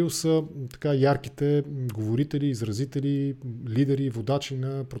отровното трио са така ярките говорители, изразители, лидери, водачи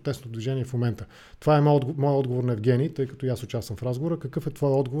на протестното движение в момента. Това е моят отговор на Евгений, тъй като аз участвам в разговора. Какъв е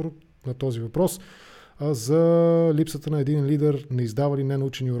твой отговор на този въпрос за липсата на един лидер, не издава ли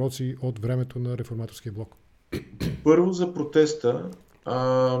ненаучени уроци от времето на реформаторския блок? Първо за протеста.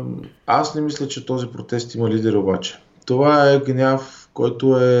 Аз не мисля, че този протест има лидер обаче. Това е гняв,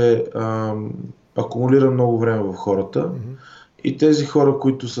 който е акумулиран много време в хората и тези хора,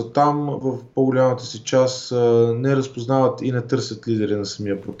 които са там, в по-голямата си част не разпознават и не търсят лидери на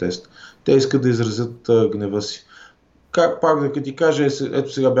самия протест. Те искат да изразят гнева си. Пак да ти кажа,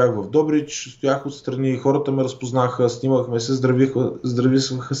 ето сега бях в Добрич, стоях отстрани, хората ме разпознаха, снимахме се,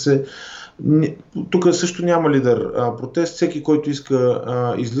 здрависваха се. Тук също няма лидер протест, всеки, който иска,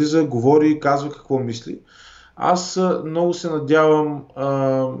 излиза, говори, казва какво мисли. Аз много се надявам,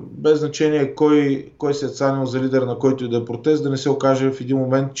 без значение кой се е цанил за лидер на който и да е протест, да не се окаже в един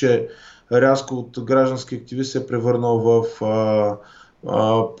момент, че рязко от граждански активист се е превърнал в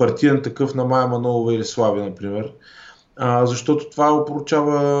партиен такъв на Мая Манолова или Слави, например. Защото това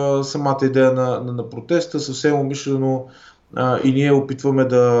опоручава самата идея на протеста, съвсем умишлено и ние опитваме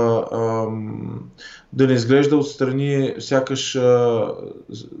да не изглежда отстрани, сякаш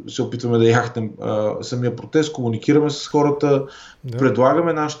се опитваме да яхнем самия протест, комуникираме с хората,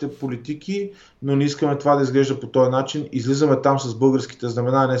 предлагаме нашите политики, но не искаме това да изглежда по този начин. Излизаме там с българските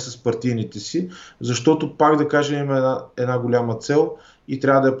знамена, а не с партийните си, защото пак да кажем има една голяма цел и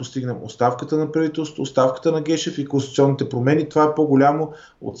трябва да я постигнем: оставката на правителството, оставката на Гешев и конституционните промени. Това е по-голямо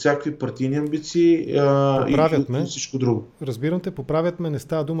от всякакви партийни амбиции и всичко друго. Разбирам те, поправят ме, не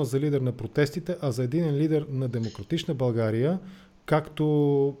става дума за лидер на протестите, а за един лидер на демократична България,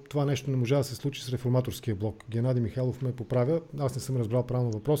 както това нещо не можа да се случи с реформаторския блок. Геннади Михайлов ме поправя, аз не съм разбрал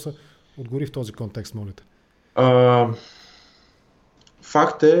правилно въпроса. Отгори в този контекст, молите.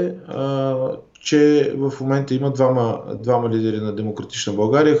 Факт е, че в момента има двама лидери на демократична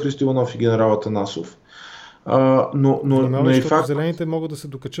България, Христо Иванов и генерал Атанасов. Но е факт... Зелените могат да се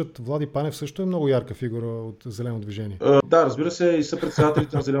докачат. Влади Панев също е много ярка фигура от Зелено движение. Да, разбира се, и са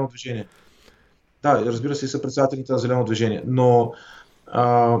председателите на Зелено движение. Но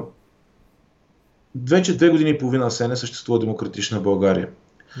вече 2 години и половина не съществува демократична България.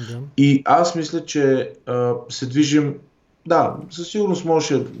 Да. И аз мисля, че се движим. Да, със сигурност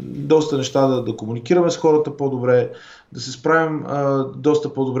може доста неща да комуникираме с хората по-добре, да се справим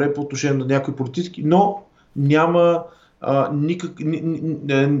доста по-добре по отношение на някои политики, но няма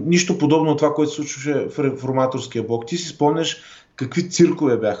нищо подобно на това, което се случваше в реформаторския блок. Ти си спомняш какви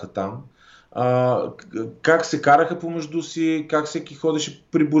циркове бяха там, как се караха помежду си, как всеки ходеше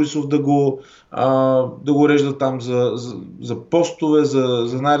при Борисов да го режда там за постове,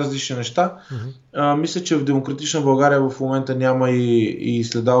 за най-различни неща. Мисля, че в демократична България в момента няма и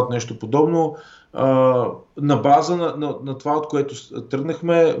следа от нещо подобно. На база на това, от което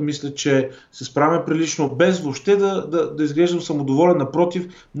тръгнахме, мисля, че се справяме прилично, без въобще да изглеждам самодоволен. Напротив,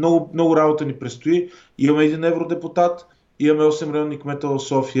 много работа ни предстои. Имаме един евродепутат, имаме 8 районни кмета в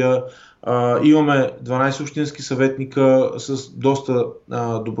София, имаме 12 общински съветника с доста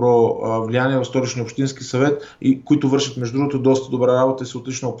добро влияние в Столичния общински съвет, и които вършат между другото доста добра работа и са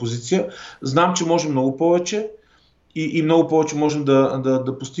отлична опозиция. Знам, че можем много повече и много повече можем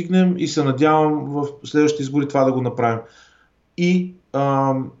да постигнем, и се надявам в следващите избори това да го направим. И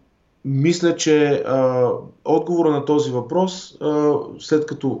мисля, че отговора на този въпрос, след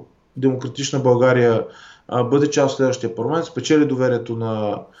като демократична България бъде част от следващия парламент, спечели доверието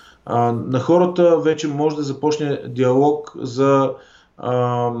на хората, вече може да започне диалог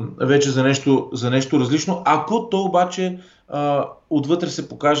вече за нещо различно, ако то обаче отвътре се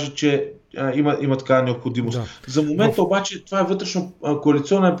покаже, че има такава необходимост. Да. За момента обаче това е вътрешно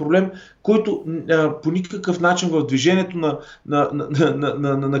коалиционен проблем, който по никакъв начин в движението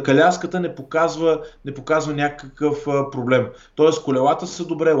на каляската не показва някакъв проблем. Тоест колелата са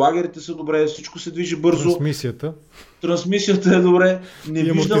добре, лагерите са добре, всичко се движи бързо. Трансмисията е добре.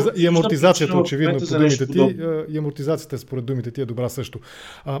 И амортизацията, очевидно, по думите ти. И амортизацията, според думите ти, е добра също.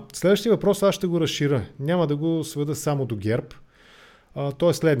 Следващия въпрос аз ще го разширя. Няма да го сведа само до ГЕРБ. То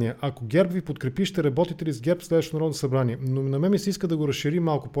е следния. Ако ГЕРБ ви подкрепи, ще работите ли с ГЕРБ в следващото Народно събрание? Но на мен ми се иска да го разшири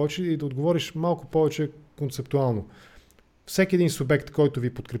малко повече и да отговориш малко повече концептуално. Всеки един субект, който ви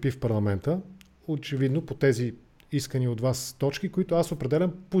подкрепи в парламента, очевидно по тези искани от вас точки, които аз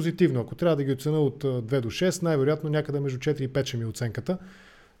определям позитивно. Ако трябва да ги оценя от 2 до 6, най-вероятно някъде между 4 и 5 ще ми оценката,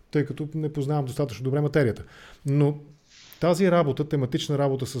 тъй като не познавам достатъчно добре материята. Но тази работа, тематична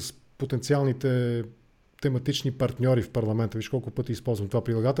работа с потенциалните тематични партньори в парламента, виж колко пъти използвам това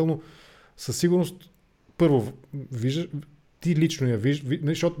прилагателно, със сигурност, първо, виждаш, ти лично я виждаш,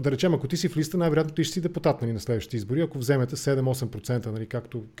 защото да речем, ако ти си в листа, най-вероятно ти ще си депутат на следващите избори, ако вземете 7-8%, нали,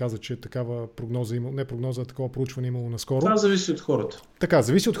 както каза, че такава прогноза има, не прогноза, а такова проучване имало наскоро. Това зависи от хората. Така,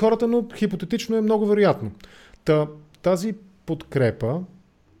 зависи от хората, но хипотетично е много вероятно. Тази подкрепа,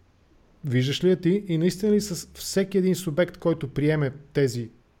 виждаш ли я ти и наистина ли с всеки един субект, който приеме тези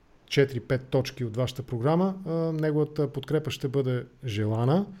 4-5 точки от вашата програма, неговата подкрепа ще бъде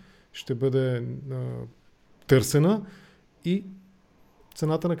желана, ще бъде търсена и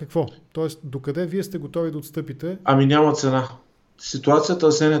цената на какво? Тоест, докъде вие сте готови да отстъпите? Ами няма цена. Ситуацията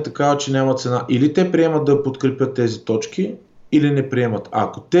е такава, че няма цена. Или те приемат да подкрепят тези точки, или не приемат.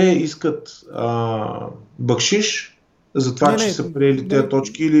 Ако те искат бакшиш за това, че са приели тези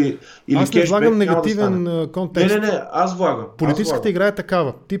точки или аз не влагам негативен контекст. Не, аз влагам. Политическата игра е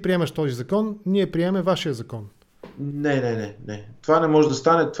такава. Ти приемаш този закон, ние приемем вашия закон. Не. Това не може да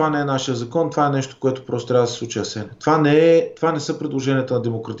стане, това не е нашия закон, това е нещо, което просто трябва да се случи. Това не са предложенията на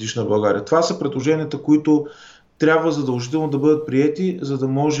демократична България. Това са предложенията, които трябва задължително да бъдат приети, за да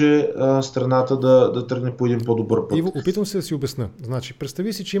може страната да тръгне по един по-добър път. Иво, опитвам се да си обясня. Значи,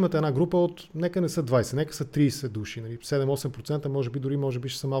 представи си, че имате една група от, нека не са 20, нека са 30 души. Нали? 7-8%, може би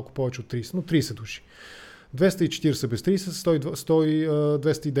ще са малко повече от 30, но 30 души. 240 без 30,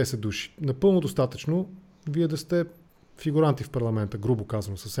 210 души. Напълно достатъчно вие да сте фигуранти в парламента, грубо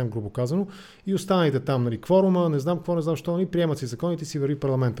казано, съвсем грубо казано, и останалите там, нали, кворума, не знам що, нали, приемат си законите и си върви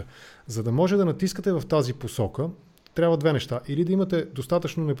парламента. За да може да натискате в тази посока, трябва две неща. Или да имате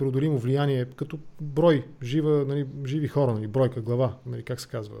достатъчно непреодолимо влияние, като брой, живи хора, нали, бройка, глава, нали, как се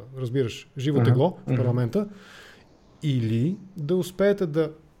казва, разбираш, живо тегло в парламента, или да успеете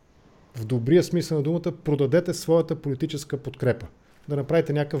да, в добрия смисъл на думата, продадете своята политическа подкрепа. Да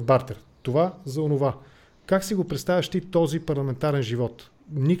направите някакъв бартер. Това за онова. Как си го представяш ти този парламентарен живот?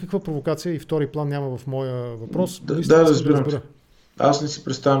 Никаква провокация и втори план няма в моя въпрос. Да, разбира. Аз не си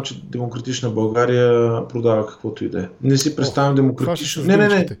представям, че Демократична България продава каквото и да е. Не си представям демократична...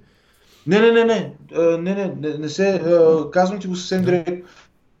 Не се... Казвам ти го съвсем директно.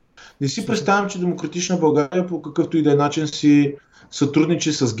 Не си представям, че Демократична България по какъвто и да е начин си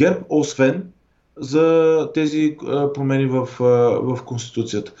сътрудничи с ГЕРБ, освен за тези промени в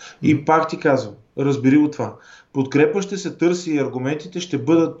Конституцията. И пак ти казвам, разбери го това. Подкрепа ще се търси и аргументите ще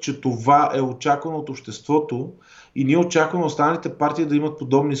бъдат, че това е очаквано от обществото и ние очакваме останалите партии да имат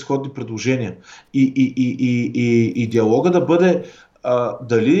подобни изходни предложения. И диалога да бъде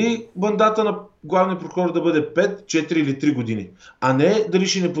дали мандата на главния прокурор да бъде 5, 4 или 3 години, а не дали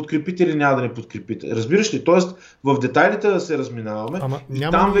ще не подкрепите или няма да не подкрепите. Разбираш ли? Тоест в детайлите да се разминаваме. Ама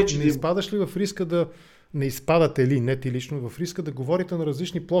няма не изпадаш ли в риска да не изпадате ли, не ти лично, в риска да говорите на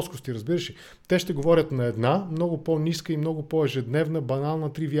различни плоскости, разбираш ли? Те ще говорят на една, много по-ниска и много по-ежедневна,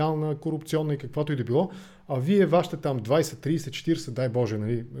 банална, тривиална, корупционна и каквато и да било, а вие, вашите там 20, 30, 40, дай Боже,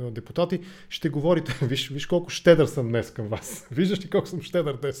 нали, депутати, ще говорите, виж колко щедър съм днес към вас. Виждаш ли колко съм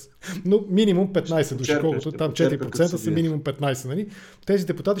щедър днес? Но минимум 15 души, колкото там 4% са минимум 15, нали? Тези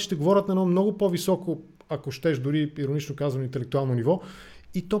депутати ще говорят на едно много по-високо, ако щеш дори иронично казано интелектуално ниво.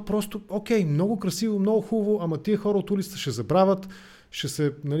 И то просто, окей, много красиво, много хубаво, ама тия хора от улицата ще забравят, ще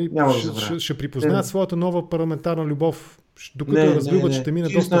се, нали, ще припознаят своята нова парламентарна любов, докато разгубят, ще мине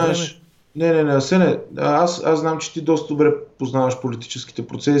доста време. Не, аз знам, че ти доста добре познаваш политическите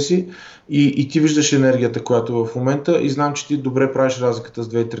процеси и ти виждаш енергията, която е в момента и знам, че ти добре правиш разликата с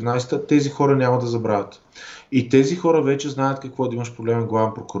 2013. Тези хора няма да забравят. И тези хора вече знаят какво да имаш проблемен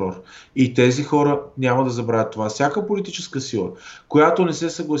главен прокурор. И тези хора няма да забравят това. Всяка политическа сила, която не се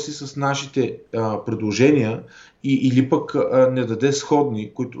съгласи с нашите предложения или пък не даде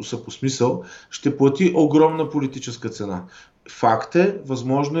сходни, които са по смисъл, ще плати огромна политическа цена. Факт е,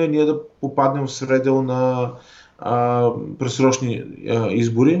 възможно е ние да попаднем в средел на пресрочни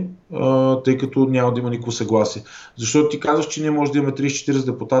избори, тъй като няма да има никакво съгласие. Защото ти казваш, че ние може да имаме 30-40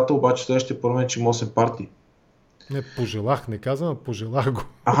 депутата, обаче следващия парламент ще има 8 партии. Не, пожелах, не казвам, пожелах го.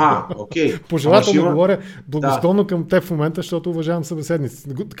 Окей. Пожелателно говоря благосклонно към теб в момента, защото уважавам събеседници.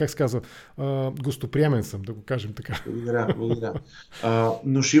 Как се казва? Гостоприемен съм, да го кажем така. Благодаря.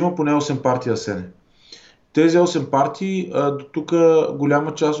 Но ще има поне 8 партии, Асене. Тези 8 партии, до тук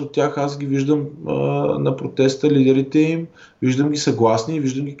голяма част от тях аз ги виждам на протеста, лидерите им, виждам ги съгласни,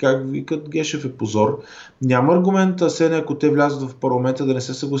 виждам ги как викат Гешев е позор. Няма аргумент, Асене, ако те влязат в парламента да не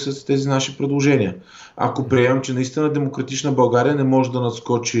се съгласят с тези наши предложения. Ако приемам, че наистина Демократична България не може да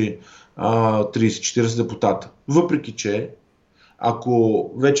надскочи 30-40 депутата. Въпреки че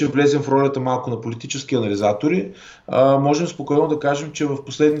ако вече влезем в ролята малко на политически анализатори, можем спокойно да кажем, че в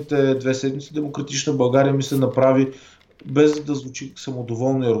последните 2 седмици Демократична България ми се направи, без да звучи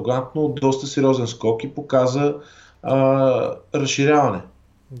самодоволно и арогантно, доста сериозен скок и показа разширяване.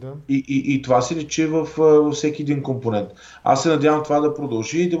 Да. И това се личи във всеки един компонент. Аз се надявам това да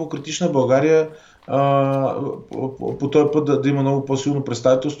продължи и Демократична България по този път да има много по-силно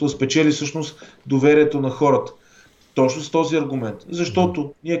представителство, да спечели всъщност доверието на хората. Точно с този аргумент.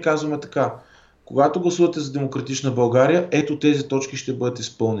 Защото ние казваме така, когато гласувате за Демократична България, ето тези точки ще бъдат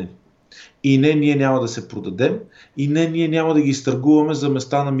изпълнени. И не, ние няма да се продадем, и не, ние няма да ги изтъргуваме за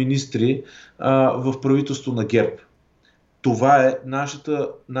места на министри в правителство на ГЕРБ. Това е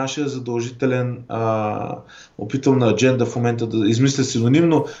нашия задължителен, опитвам на адженда в момента да измисля синоним,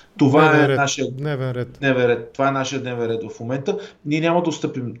 но това е нашия дневен ред. Това е нашия дневен ред в момента. Ние няма да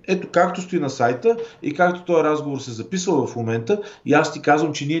отстъпим. Ето както стои на сайта и както този разговор се записва в момента, и аз ти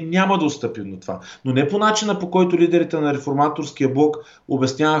казвам, че ние няма да отстъпим на това. Но не по начина, по който лидерите на реформаторския блок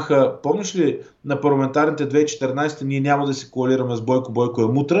обясняваха, помниш ли, на парламентарните 2014 ние няма да се коалираме с Бойко е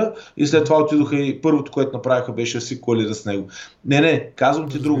мутра и след това отидоха и първото, което направиха, беше да си коалира с него. Не, казвам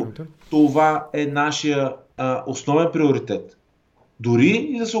ти друго. Това е нашия основен приоритет. Дори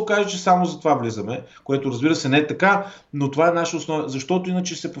и да се окаже, че само за това влизаме, което разбира се не е така, но това е наша основа, защото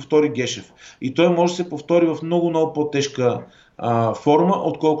иначе се повтори Гешев. И той може да се повтори в много по-тежка форма,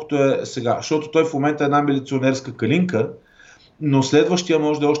 отколкото е сега. Защото той в момента е една милиционерска калинка, но следващия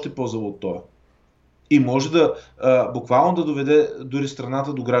може да е още по-зъл от това. И може да буквално да доведе дори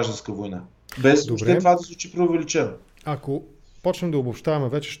страната до гражданска война. Без въобще това да звучи преувеличено. Ако почнем да обобщаваме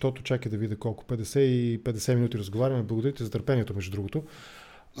вече, защото чакай да видя колко, 50 минути разговаряме. Благодаря ти за търпението, между другото.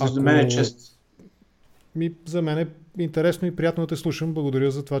 За мен е чест. За мен е интересно и приятно да те слушам.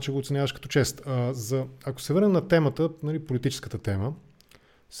 Благодаря за това, че го оценяваш като чест. Ако се върнем на темата, политическата тема,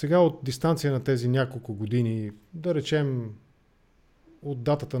 сега от дистанция на тези няколко години, да речем от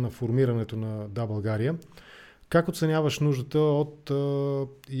датата на формирането на Да, България, как оценяваш нуждата от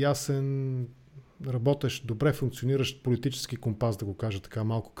ясен, работещ, добре функциониращ политически компас, да го кажа така,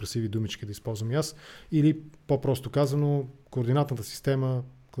 малко красиви думички да използвам и аз, или по-просто казано, координатната система,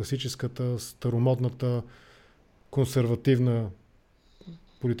 класическата, старомодната, консервативна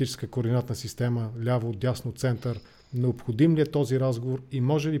политическа координатна система, ляво, дясно, център, необходим ли е този разговор и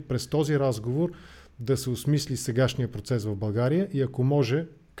може ли през този разговор да се осмисли сегашния процес в България и ако може,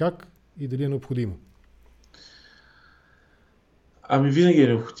 как и дали е необходимо? Винаги е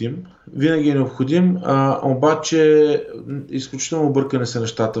необходим. Винаги е необходим, обаче изключително объркане са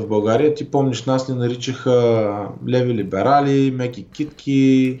нещата в България. Ти помниш, нас ни наричаха леви либерали, меки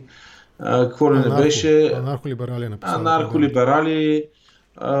китки, какво ли не беше? Анархолиберали е написано. Анархолиберали.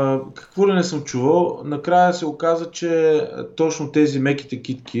 Какво ли не съм чувал. Накрая се оказа, че точно тези меките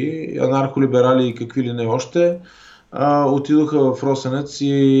китки, анархолиберали и какви ли не още, отидоха в Росенец и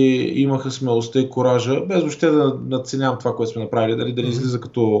имаха смелостта и коража, без въобще да надценявам това, което сме направили, да не излиза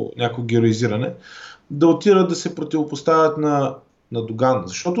като някакво героизиране, да отидат да се противопоставят на Доган.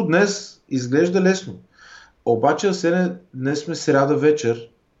 Защото днес изглежда лесно. Обаче днес сме сряда вечер,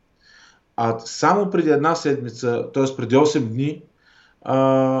 а само преди една седмица, т.е. преди 8 дни,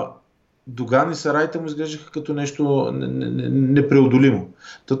 Доган и сараите му изглеждаха като нещо непреодолимо.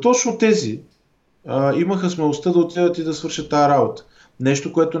 Та точно тези имаха смелостта да отидат и да свършат тази работа.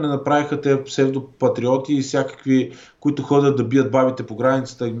 Нещо, което не направиха те псевдопатриоти и всякакви, които ходят да бият бабите по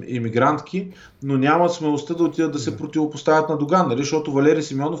границата, имигрантки, но нямат смелостта да отидат да се противопоставят на Доган, нали? Защото Валери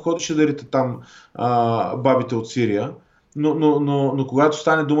Симеонов ходеше да рита там бабите от Сирия, но когато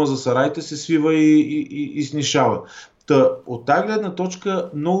стане дума за сараите, се свива и снишава. От тази гледна точка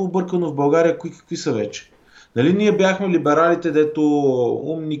много объркано в България какви са вече. Нали, ние бяхме либералите, дето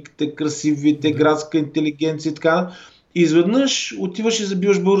умниките, красивите, градска интелигенция и така. И изведнъж отиваш и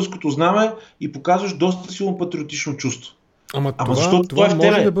забиваш българското знаме и показваш доста силно патриотично чувство.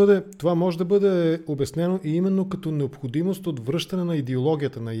 Това може да бъде обяснено и именно като необходимост от връщане на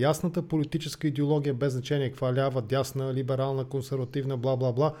идеологията, на ясната политическа идеология, без значение каква лява, дясна, либерална, консервативна,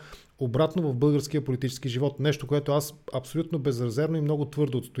 бла-бла-бла, обратно в българския политически живот. Нещо, което аз абсолютно безрезервно и много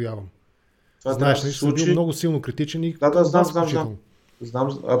твърдо отстоявам. Това знаеш, да съм бил много силно критичен и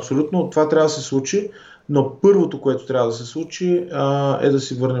знам, абсолютно това трябва да се случи, но първото, което трябва да се случи е да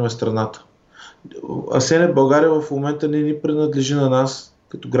си върнем страната. Асене, България в момента не ни принадлежи на нас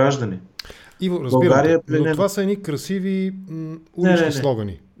като граждани. Иво, разбирате, но това са едни красиви улични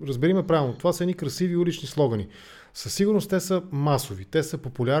слогани. Разбери ме правилно, това са едни красиви улични слогани. Със сигурност те са масови, те са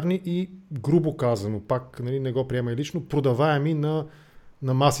популярни и грубо казано, пак не го приема и лично, продаваеми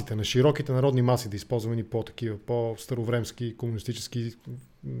на масите, на широките народни маси, да използваме ни по-такива, по-старовремски, комунистически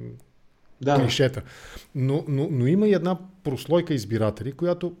клишета. Но има и една прослойка избиратели,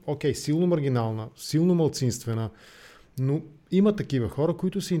 която, силно маргинална, силно малцинствена, но има такива хора,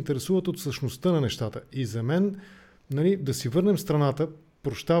 които се интересуват от същността на нещата. И за мен, да си върнем страната,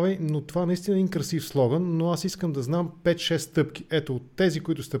 прощавай, но това наистина е един красив слоган, но аз искам да знам 5-6 стъпки. Ето, от тези,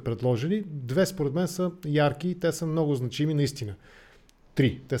 които сте предложили, 2 според мен са ярки и те са много значими наистина.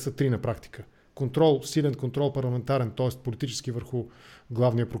 3. Те са 3 на практика. Контрол, силен контрол парламентарен, т.е. политически върху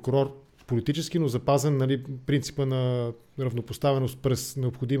главния прокурор, политически, но запазен принципа на равнопоставеност през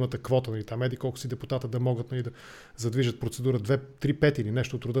необходимата квота. Там колко си депутата да могат да задвижат процедура 2-3-5 или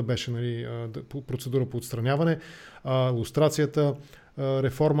нещо от рода беше процедура по отстраняване. Лустрацията,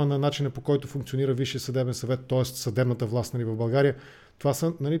 реформа на начина, по който функционира Висшия съдебен съвет, т.е. съдебната власт в България. Това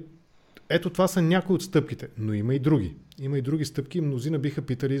са, ето това са някои от стъпките, но има и други. Има и други стъпки. Мнозина биха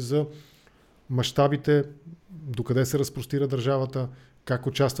питали за мащабите, докъде се разпростира държавата, как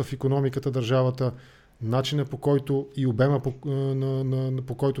участва в икономиката държавата, начина по който и обема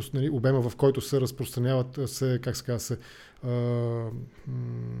по който, нали, обема в който се разпространяват,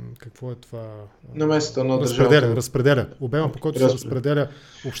 какво е това? Намесата на държавата. Разпределя. Обема по който се разпределя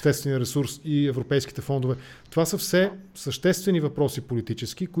обществения ресурс и европейските фондове. Това са все съществени въпроси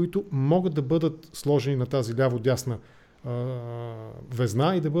политически, които могат да бъдат сложени на тази ляво-дясна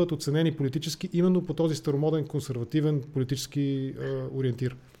везна и да бъдат оценени политически именно по този старомоден, консервативен политически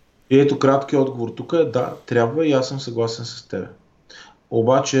ориентир. И ето краткият отговор тук е да, трябва и аз съм съгласен с теб.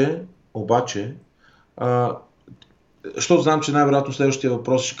 Обаче, защото знам, че най-вероятно следващия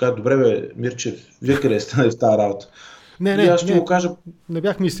въпрос ще кажа, добре бе, Мирчев, вие къде сте в тази работа? Аз ще го кажа... Не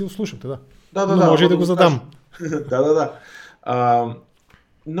бях мислил, слушате, да. Да, може и да го задам. Да.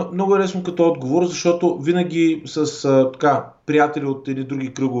 Много е лесно като отговор, защото винаги с приятели от едни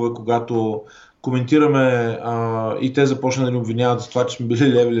други кръгове, когато коментираме и те започнат да ни обвиняват за това, че сме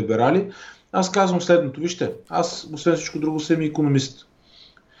били леви либерали, аз казвам следното. Вижте, аз освен всичко друго съм и икономист.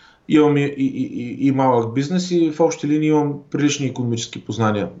 Имам и малък бизнес и в общи линии имам прилични икономически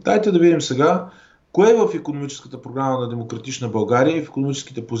познания. Дайте да видим сега, кое в икономическата програма на Демократична България и в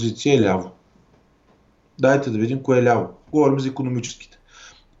икономическите позиции е ляво. Дайте да видим кое е ляво. Говорим за икономическите.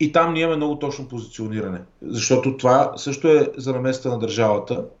 И там ние имаме много точно позициониране. Защото това също е за наместа на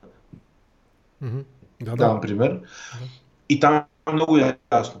държавата. Давам пример. И там е много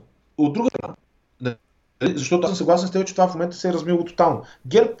ясно. От друга страна, защото аз съм съгласен с теб, че това в момента се е размило тотално.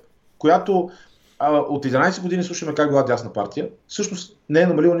 ГЕРБ, която от 11 години слушаме как била дясна партия, всъщност не е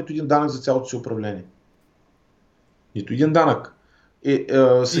намалила нито един данък за цялото си управление. Нито един данък.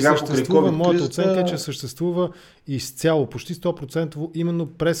 Сега съществува, моята оценка е, че съществува изцяло, почти 100% именно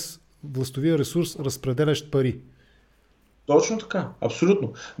през властовия ресурс, разпределящ пари. Точно така,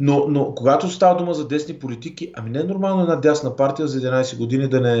 абсолютно. Но когато става дума за десни политики, не е нормално една дясна партия за 11 години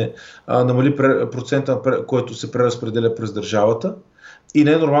да не намали процента, който се преразпределя през държавата, и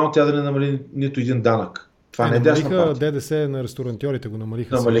не е нормално тя да не намали нито един данък. Това не е дясна партия. ДДС на ресторантьорите го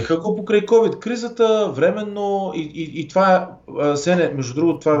намалиха. Намалиха го покрай COVID кризата, временно и това, между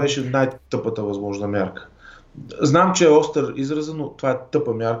другото, това беше най-тъпата възможна мярка. Знам, че е остър израза, но това е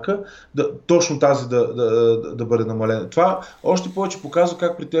тъпа мярка, точно тази да бъде намалена. Това още повече показва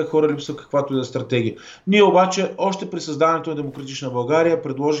как при тези хора липсва каквато и да е стратегия. Ние обаче, още при създаването на Демократична България,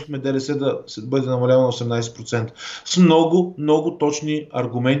 предложихме ДДС да бъде намалено на 18%. С много, много точни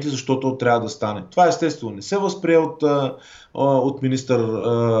аргументи, защото трябва да стане. Това естествено не се възприе от министър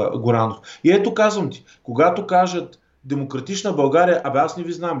Горанов. И ето казвам ти, когато кажат Демократична България, аз не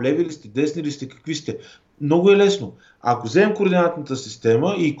ви знам, леви ли сте, десни ли сте, какви сте. Много е лесно. Ако вземем координатната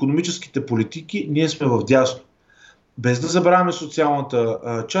система и икономическите политики, ние сме в дясно. Без да забравяме социалната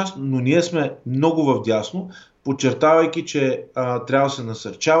част, но ние сме много в дясно, подчертавайки, че трябва да се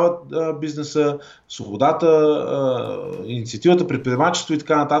насърчават бизнеса, свободата, инициативата, предприемачество и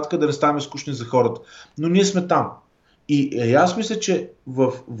така нататък, да не ставаме скучни за хората. Но ние сме там. И аз мисля, че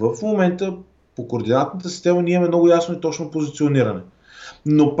в момента по координатната система ние имаме много ясно и точно позициониране.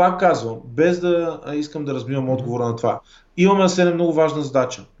 Но пак казвам, без да искам да разбивам отговора на това, имаме на много важна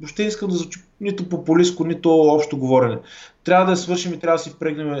задача. Въобще искам да звучи нито популистко, нито общо говорене. Трябва да я свършим и трябва да си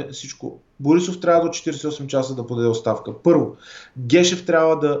впрегнем всичко. Борисов трябва до 48 часа да подаде оставка. Първо, Гешев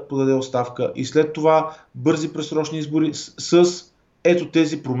трябва да подаде оставка и след това бързи предсрочни избори с ето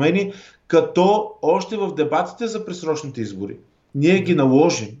тези промени, като още в дебатите за предсрочните избори ние ги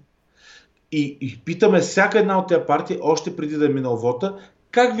наложим и питаме всяка една от тези партии, още преди да е минал вота,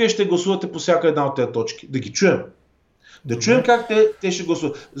 как вие ще гласувате по всяка една от тези точки. Да ги чуем. Да чуем как те ще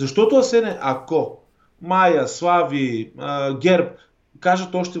гласуват. Защото ако Майя, Слави, ГЕРБ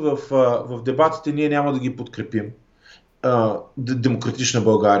кажат още в дебатите, ние няма да ги подкрепим, Демократична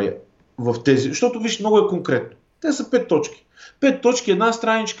България в тези, защото виж, много е конкретно. Те са 5 точки. 5 точки, една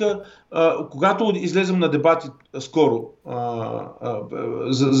страничка, когато излезем на дебати скоро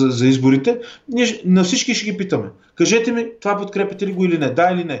за изборите, ние на всички ще ги питаме. Кажете ми, това подкрепяте ли го или не,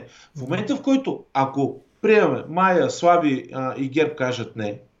 да или не. В момента, в който, ако приемаме Майя, Слави и ГЕРБ кажат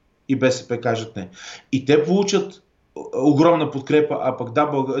не, и БСП кажат не, и те получат огромна подкрепа, а пък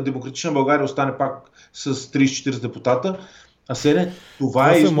Демократична България остане пак с 30-40 депутата,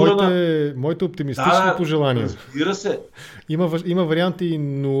 това е избора моите оптимистични пожелания. Разбира се. Има варианти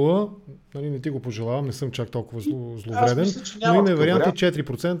 0, не ти го пожелавам, не съм чак толкова зловреден, но има варианти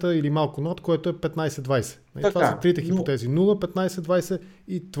 4% или малко над, което е 15-20. Това са трите хипотези. 0, 15-20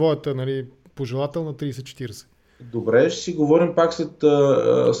 и твоята пожелателна 30-40. Добре, ще си говорим пак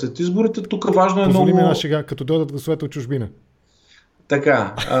след изборите. Тук важно е Позволи ми една шега, като дойдат гласовете от чужбина.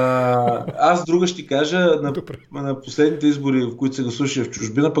 Така, аз друга ще кажа, на последните избори, в които се гласуваше в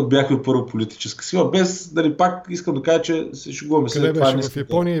чужбина, пък бях и първа политическа сила, без, нали, пак искам да кажа, че се шегуваме. Къде беше? В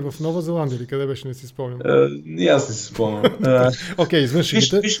Япония и в Нова Зеландия или къде беше, не си спомням? И аз не си спомням. Окей, извън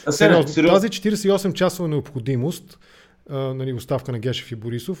шегите. Сериозно, тази 48-часова необходимост, нали, оставка на Гешев и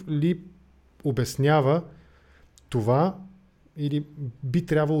Борисов, ли обяснява това или би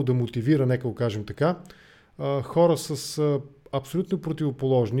трябвало да мотивира, нека го кажем така, хора с абсолютно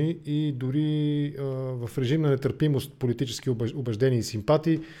противоположни и дори в режим на нетърпимост политически убеждения и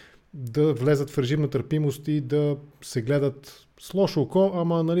симпатии да влезат в режим на търпимост и да се гледат с лошо око,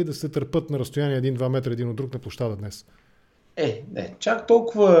 ама, нали, да се търпат на разстояние 1-2 метра един от друг на площада днес. Не, чак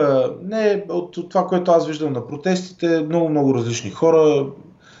толкова, не от това, което аз виждам на протестите, много различни хора,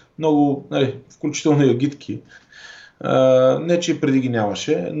 много, нали, включително и агитки. Не, че и преди ги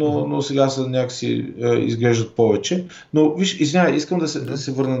нямаше, но сега са някакси изглеждат повече. Но виж, извинявай, искам да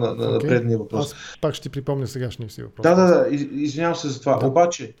се върна на предния въпрос. Аз пак ще ти припомня сегашния си въпрос. Да, извинявам се за това. Да.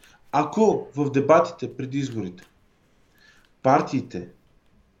 Обаче, ако в дебатите преди изборите партиите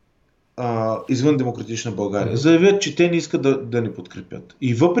извън Демократична България заявят, че те не искат да ни подкрепят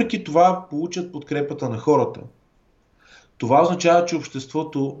и въпреки това получат подкрепата на хората, това означава, че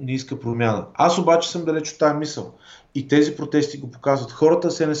обществото не иска промяна. Аз обаче съм далеч от тази мисъл. И тези протести го показват. Хората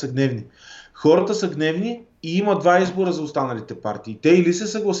все не са гневни. Хората са гневни и има два избора за останалите партии. Те или се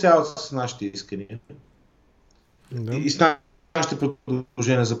съгласяват с нашите искания и с нашите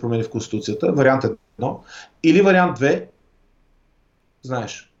предложения за промени в Конституцията, вариант 1, или вариант 2,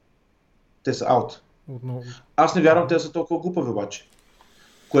 знаеш, те са аут. Аз не вярвам, те са толкова глупави обаче.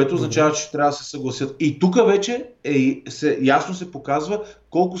 Което означава, че трябва да се съгласят. И тук вече ясно се показва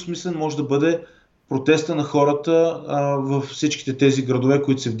колко смислен може да бъде протеста на хората във всичките тези градове,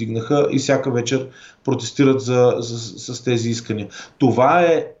 които се вдигнаха и всяка вечер протестират с тези искания. Това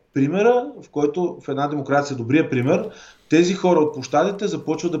е примера, в който в една демокрация добрия пример, тези хора от площадите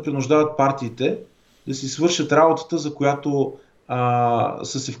започват да принуждават партиите да си свършат работата, за която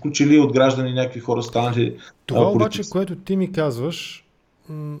са се включили от граждани някакви хора станали. Това обаче, което ти ми казваш,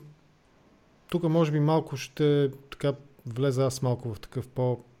 тук може би малко ще така влеза аз малко в такъв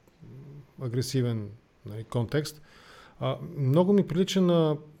по-агресивен, нали, контекст. Много ми прилича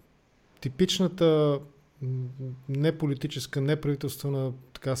на типичната неполитическа, неправителствена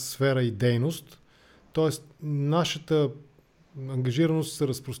така сфера и дейност. Тоест, нашата ангажираност се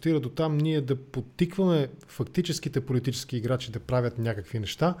разпростира до там ние да подтикваме фактическите политически играчи да правят някакви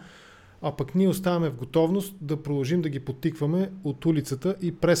неща, а пък ние оставаме в готовност да продължим да ги подтикваме от улицата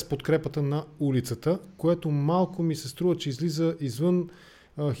и през подкрепата на улицата, което малко ми се струва, че излиза извън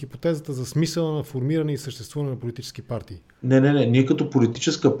хипотезата за смисъла на формиране и съществуване на политически партии. Не. Ние като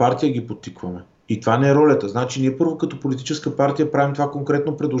политическа партия ги подтикваме. И това не е ролята. Значи ние първо като политическа партия правим това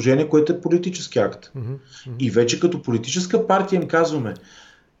конкретно предложение, което е политически акт. И вече като политическа партия им казваме: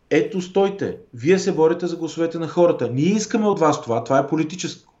 ето стойте, вие се борите за гласовете на хората. Ние искаме от вас това е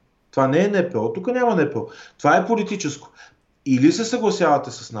политическо. Това не е НПО, тук няма НПО. Това е политическо. Или се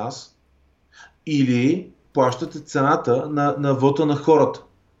съгласявате с нас, или плащате цената на вота на хората.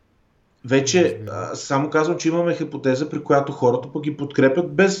 Вече само казвам, че имаме хипотеза, при която хората пък ги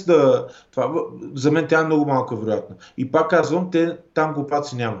подкрепят без да... За мен тя е много малко вероятна. И пак казвам, там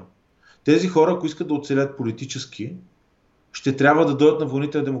глупаци няма. Тези хора, ако искат да оцелят политически, ще трябва да дойдат на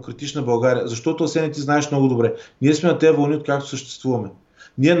вълните на Демократична България. Защото, Асен, ти знаеш много добре. Ние сме на тези вълни, откакто съществуваме.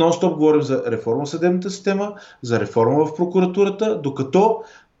 Ние нон-стоп говорим за реформа в съдебната система, за реформа в прокуратурата, докато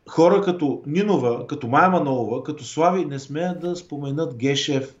хора като Нинова, като Мая Манолова, като Слави не смеят да споменат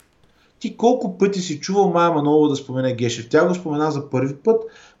Гешев. Ти колко пъти си чувал Мая Манолова да спомене Гешев? Тя го спомена за първи път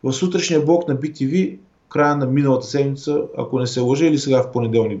в сутрешния блок на BTV, края на миналата седмица, ако не се лъжа, или сега в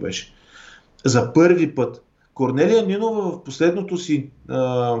понеделник беше. За първи път. Корнелия Нинова в последното си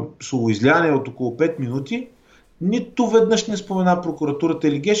словоизлияние от около 5 минути нито веднъж не спомена прокуратурата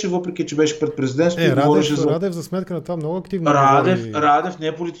или Гешев, въпреки че беше пред президентството. Радев за сметка на това много активно. Радев не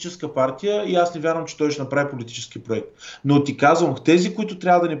е политическа партия и аз не вярвам, че той ще направи политически проект. Но ти казвам, тези, които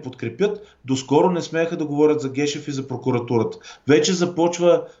трябва да ни подкрепят, доскоро не смееха да говорят за Гешев и за прокуратурата. Вече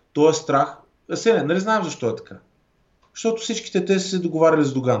започва този страх. Нали знаем защо е така? Защото всичките те са се договаряли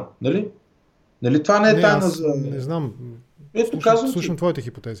с Доган. Нали? Нали това не е тайна за... Не знам. Слушам твоите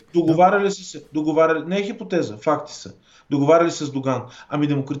хипотези. Договаряли се. Не е хипотеза, факти са. Договаряли се с Доган. Ами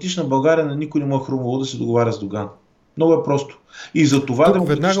Демократична България на никой не му е хрумвало да се договаря с Доган. Много е просто. И за това тук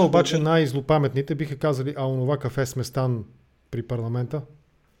веднага обаче най-злопаметните биха казали: а онова кафе с Местан при парламента?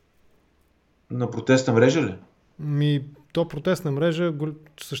 На протестна мрежа ли? то протестна мрежа,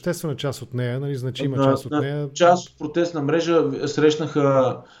 съществена част от нея, нали, значима част от нея. Част от протестна мрежа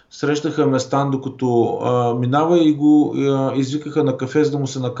срещнаха Местан, докато минава и го извикаха на кафе, за да му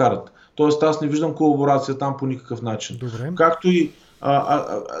се накарат. Тоест аз не виждам колаборация там по никакъв начин. Добре. Както и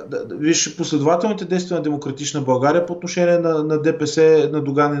виж последователните действия на Демократична България по отношение на ДПС, на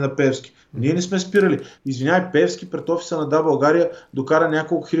Доган и на Пеевски. Ние не сме спирали. Извинявай, Пеевски пред офиса на Да, България докара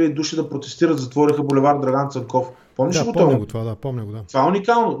няколко хиляди души да протестират, затвориха булевард Драган Цанков. Помниш го помня го това, да. Това е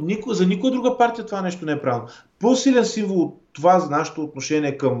уникално. За никоя друга партия това нещо не е правилно. По-силен символ от това за нашето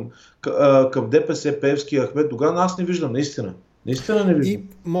отношение към ДПС, Пеевски и Ахмед Доган, аз не виждам, наистина. Наистина не виждам. И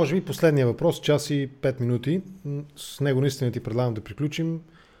може би последния въпрос, час и 5 минути. С него наистина ти предлагам да приключим.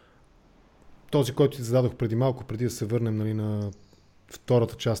 Този, който ти зададох преди малко, преди да се върнем, нали, на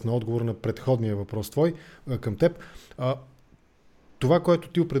втората част на отговор на предходния въпрос твой към теб. Това, което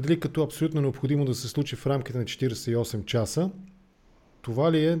ти определи като абсолютно необходимо да се случи в рамките на 48 часа,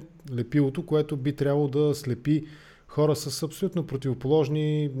 това ли е лепилото, което би трябвало да слепи хора с абсолютно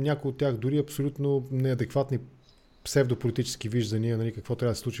противоположни, някои от тях дори абсолютно неадекватни псевдополитически виждания, нали, какво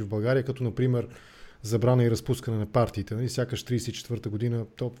трябва да се случи в България, като например забрана и разпускане на партиите. Нали, сякаш 34-та година,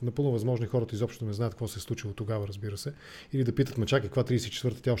 то напълно възможно хората изобщо не знаят какво се е случило тогава, разбира се. Или да питат, чакай, каква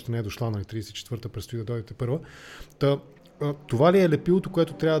 34-та, тя още не е дошла, нали, 34-та предстои да дойдете първа. Това ли е лепилото,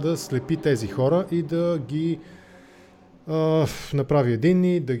 което трябва да слепи тези хора и да ги направи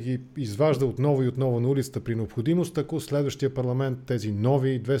единни, да ги изважда отново и отново на улицата при необходимост, ако следващия парламент, тези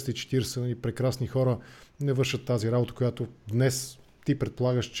нови 240 прекрасни хора не вършат тази работа, която днес ти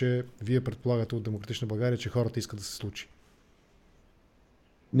предполагаш, че вие предполагате от Демократична България, че хората искат да се случи?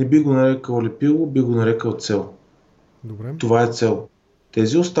 Не би го нарекал лепило, би го нарекал цел. Добре. Това е цел.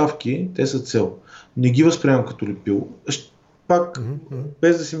 Тези оставки, те са цел. Не ги възприемам като лепило. Пак,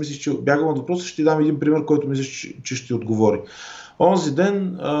 без да си мислиш, че бягам от въпроса, ще ти дам един пример, който мислиш, че ще отговори. Онзи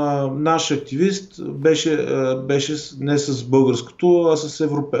ден наш активист беше не с българското, а с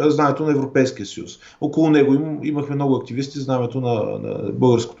знанието на Европейския съюз. Около него имахме много активисти, знанието на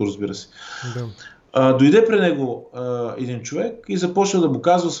българското, разбира се. Да. Дойде при него един човек и започна да му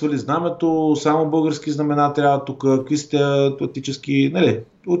казва, свали знамето, само български знамена трябва тук, какви сте атлантически, нали,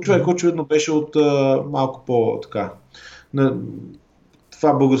 от човек очевидно беше от малко по-така на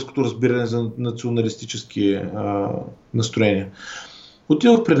това българското разбиране за националистически настроения.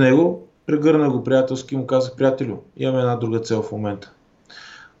 Отидох при него, прегърна го приятелски и му казах: приятелю, имаме една друга цел в момента.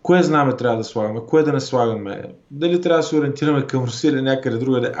 Кое знаме трябва да слагаме, кое да не слагаме, дали трябва да се ориентираме към Русия или някъде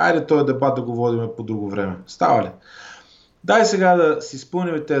другаде, айде този дебат да го водим по друго време. Става ли? Дай сега да си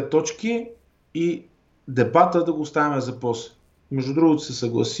изпълним тези точки и дебата да го оставим за после. Между другото се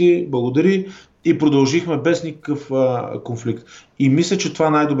съгласи, благодари и продължихме без никакъв конфликт. И мисля, че това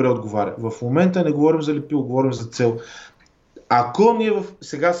най-добре отговаря. В момента не говорим за лепило, говорим за цел. Ако ние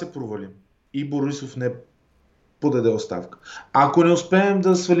сега се провалим и Борисов не подаде оставка, ако не успеем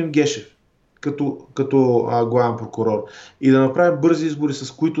да свалим Гешев като главен прокурор и да направим бързи избори,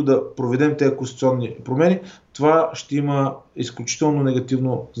 с които да проведем тези конституционни промени, това ще има изключително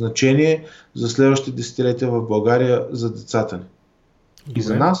негативно значение за следващите десетилетия в България за децата ни. И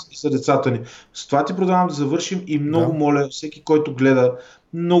за нас, и за децата ни. С това ти продавам да завършим и много моля всеки, който гледа,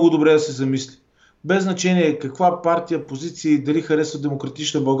 много добре да се замисли. Без значение каква партия, позиции, дали харесва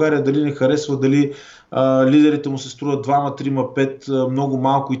Демократична България, дали не харесва, дали лидерите му се струват 2, 3, 5, много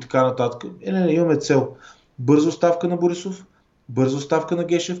малко и така нататък. Не, имаме цел. Бърза оставка на Борисов, бърза оставка на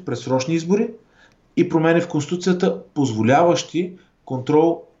Гешев, предсрочни избори и промени в Конституцията, позволяващи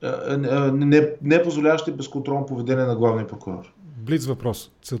контрол, не позволяващи безконтролно поведение на главния прокурор. Блиц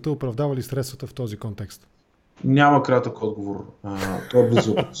въпрос. Целта оправдава ли средствата в този контекст? Няма кратък отговор. Това е близ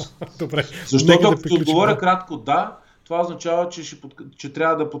въпрос. Добре. Защото ако ти отговоря кратко да, това означава, че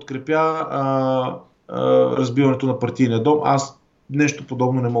трябва да подкрепя разбиването на партийния дом. Аз нещо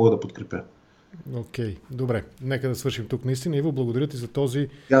подобно не мога да подкрепя. Окей, добре. Нека да свършим тук наистина. Иво, благодаря ти за този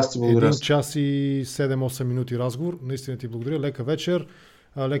 1 час и 7-8 минути разговор. Наистина ти благодаря. Лека вечер.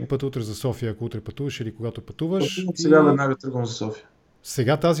 Лек път утре за София, ако утре пътуваш или когато пътуваш. Сега веднага тръгвам за София.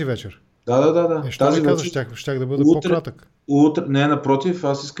 Сега тази вечер? Да. Що ми казваш, щях да бъда по-кратък? Не, напротив,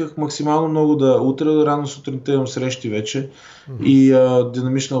 аз исках максимално много утре рано сутринта имам срещи вече и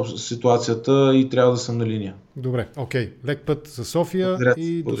динамична ситуацията и трябва да съм на линия. Добре, окей. Лек път за София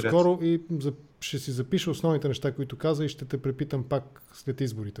и до скоро и ще си запиша основните неща, които каза и ще те препитам пак след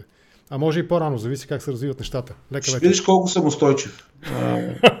изборите. А може и по-рано, зависи как се развиват нещата. Лека вечер. Видиш колко съм устойчив.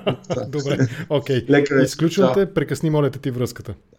 Добре, окей. Изключвам те, прекъсни, моля ти връзката.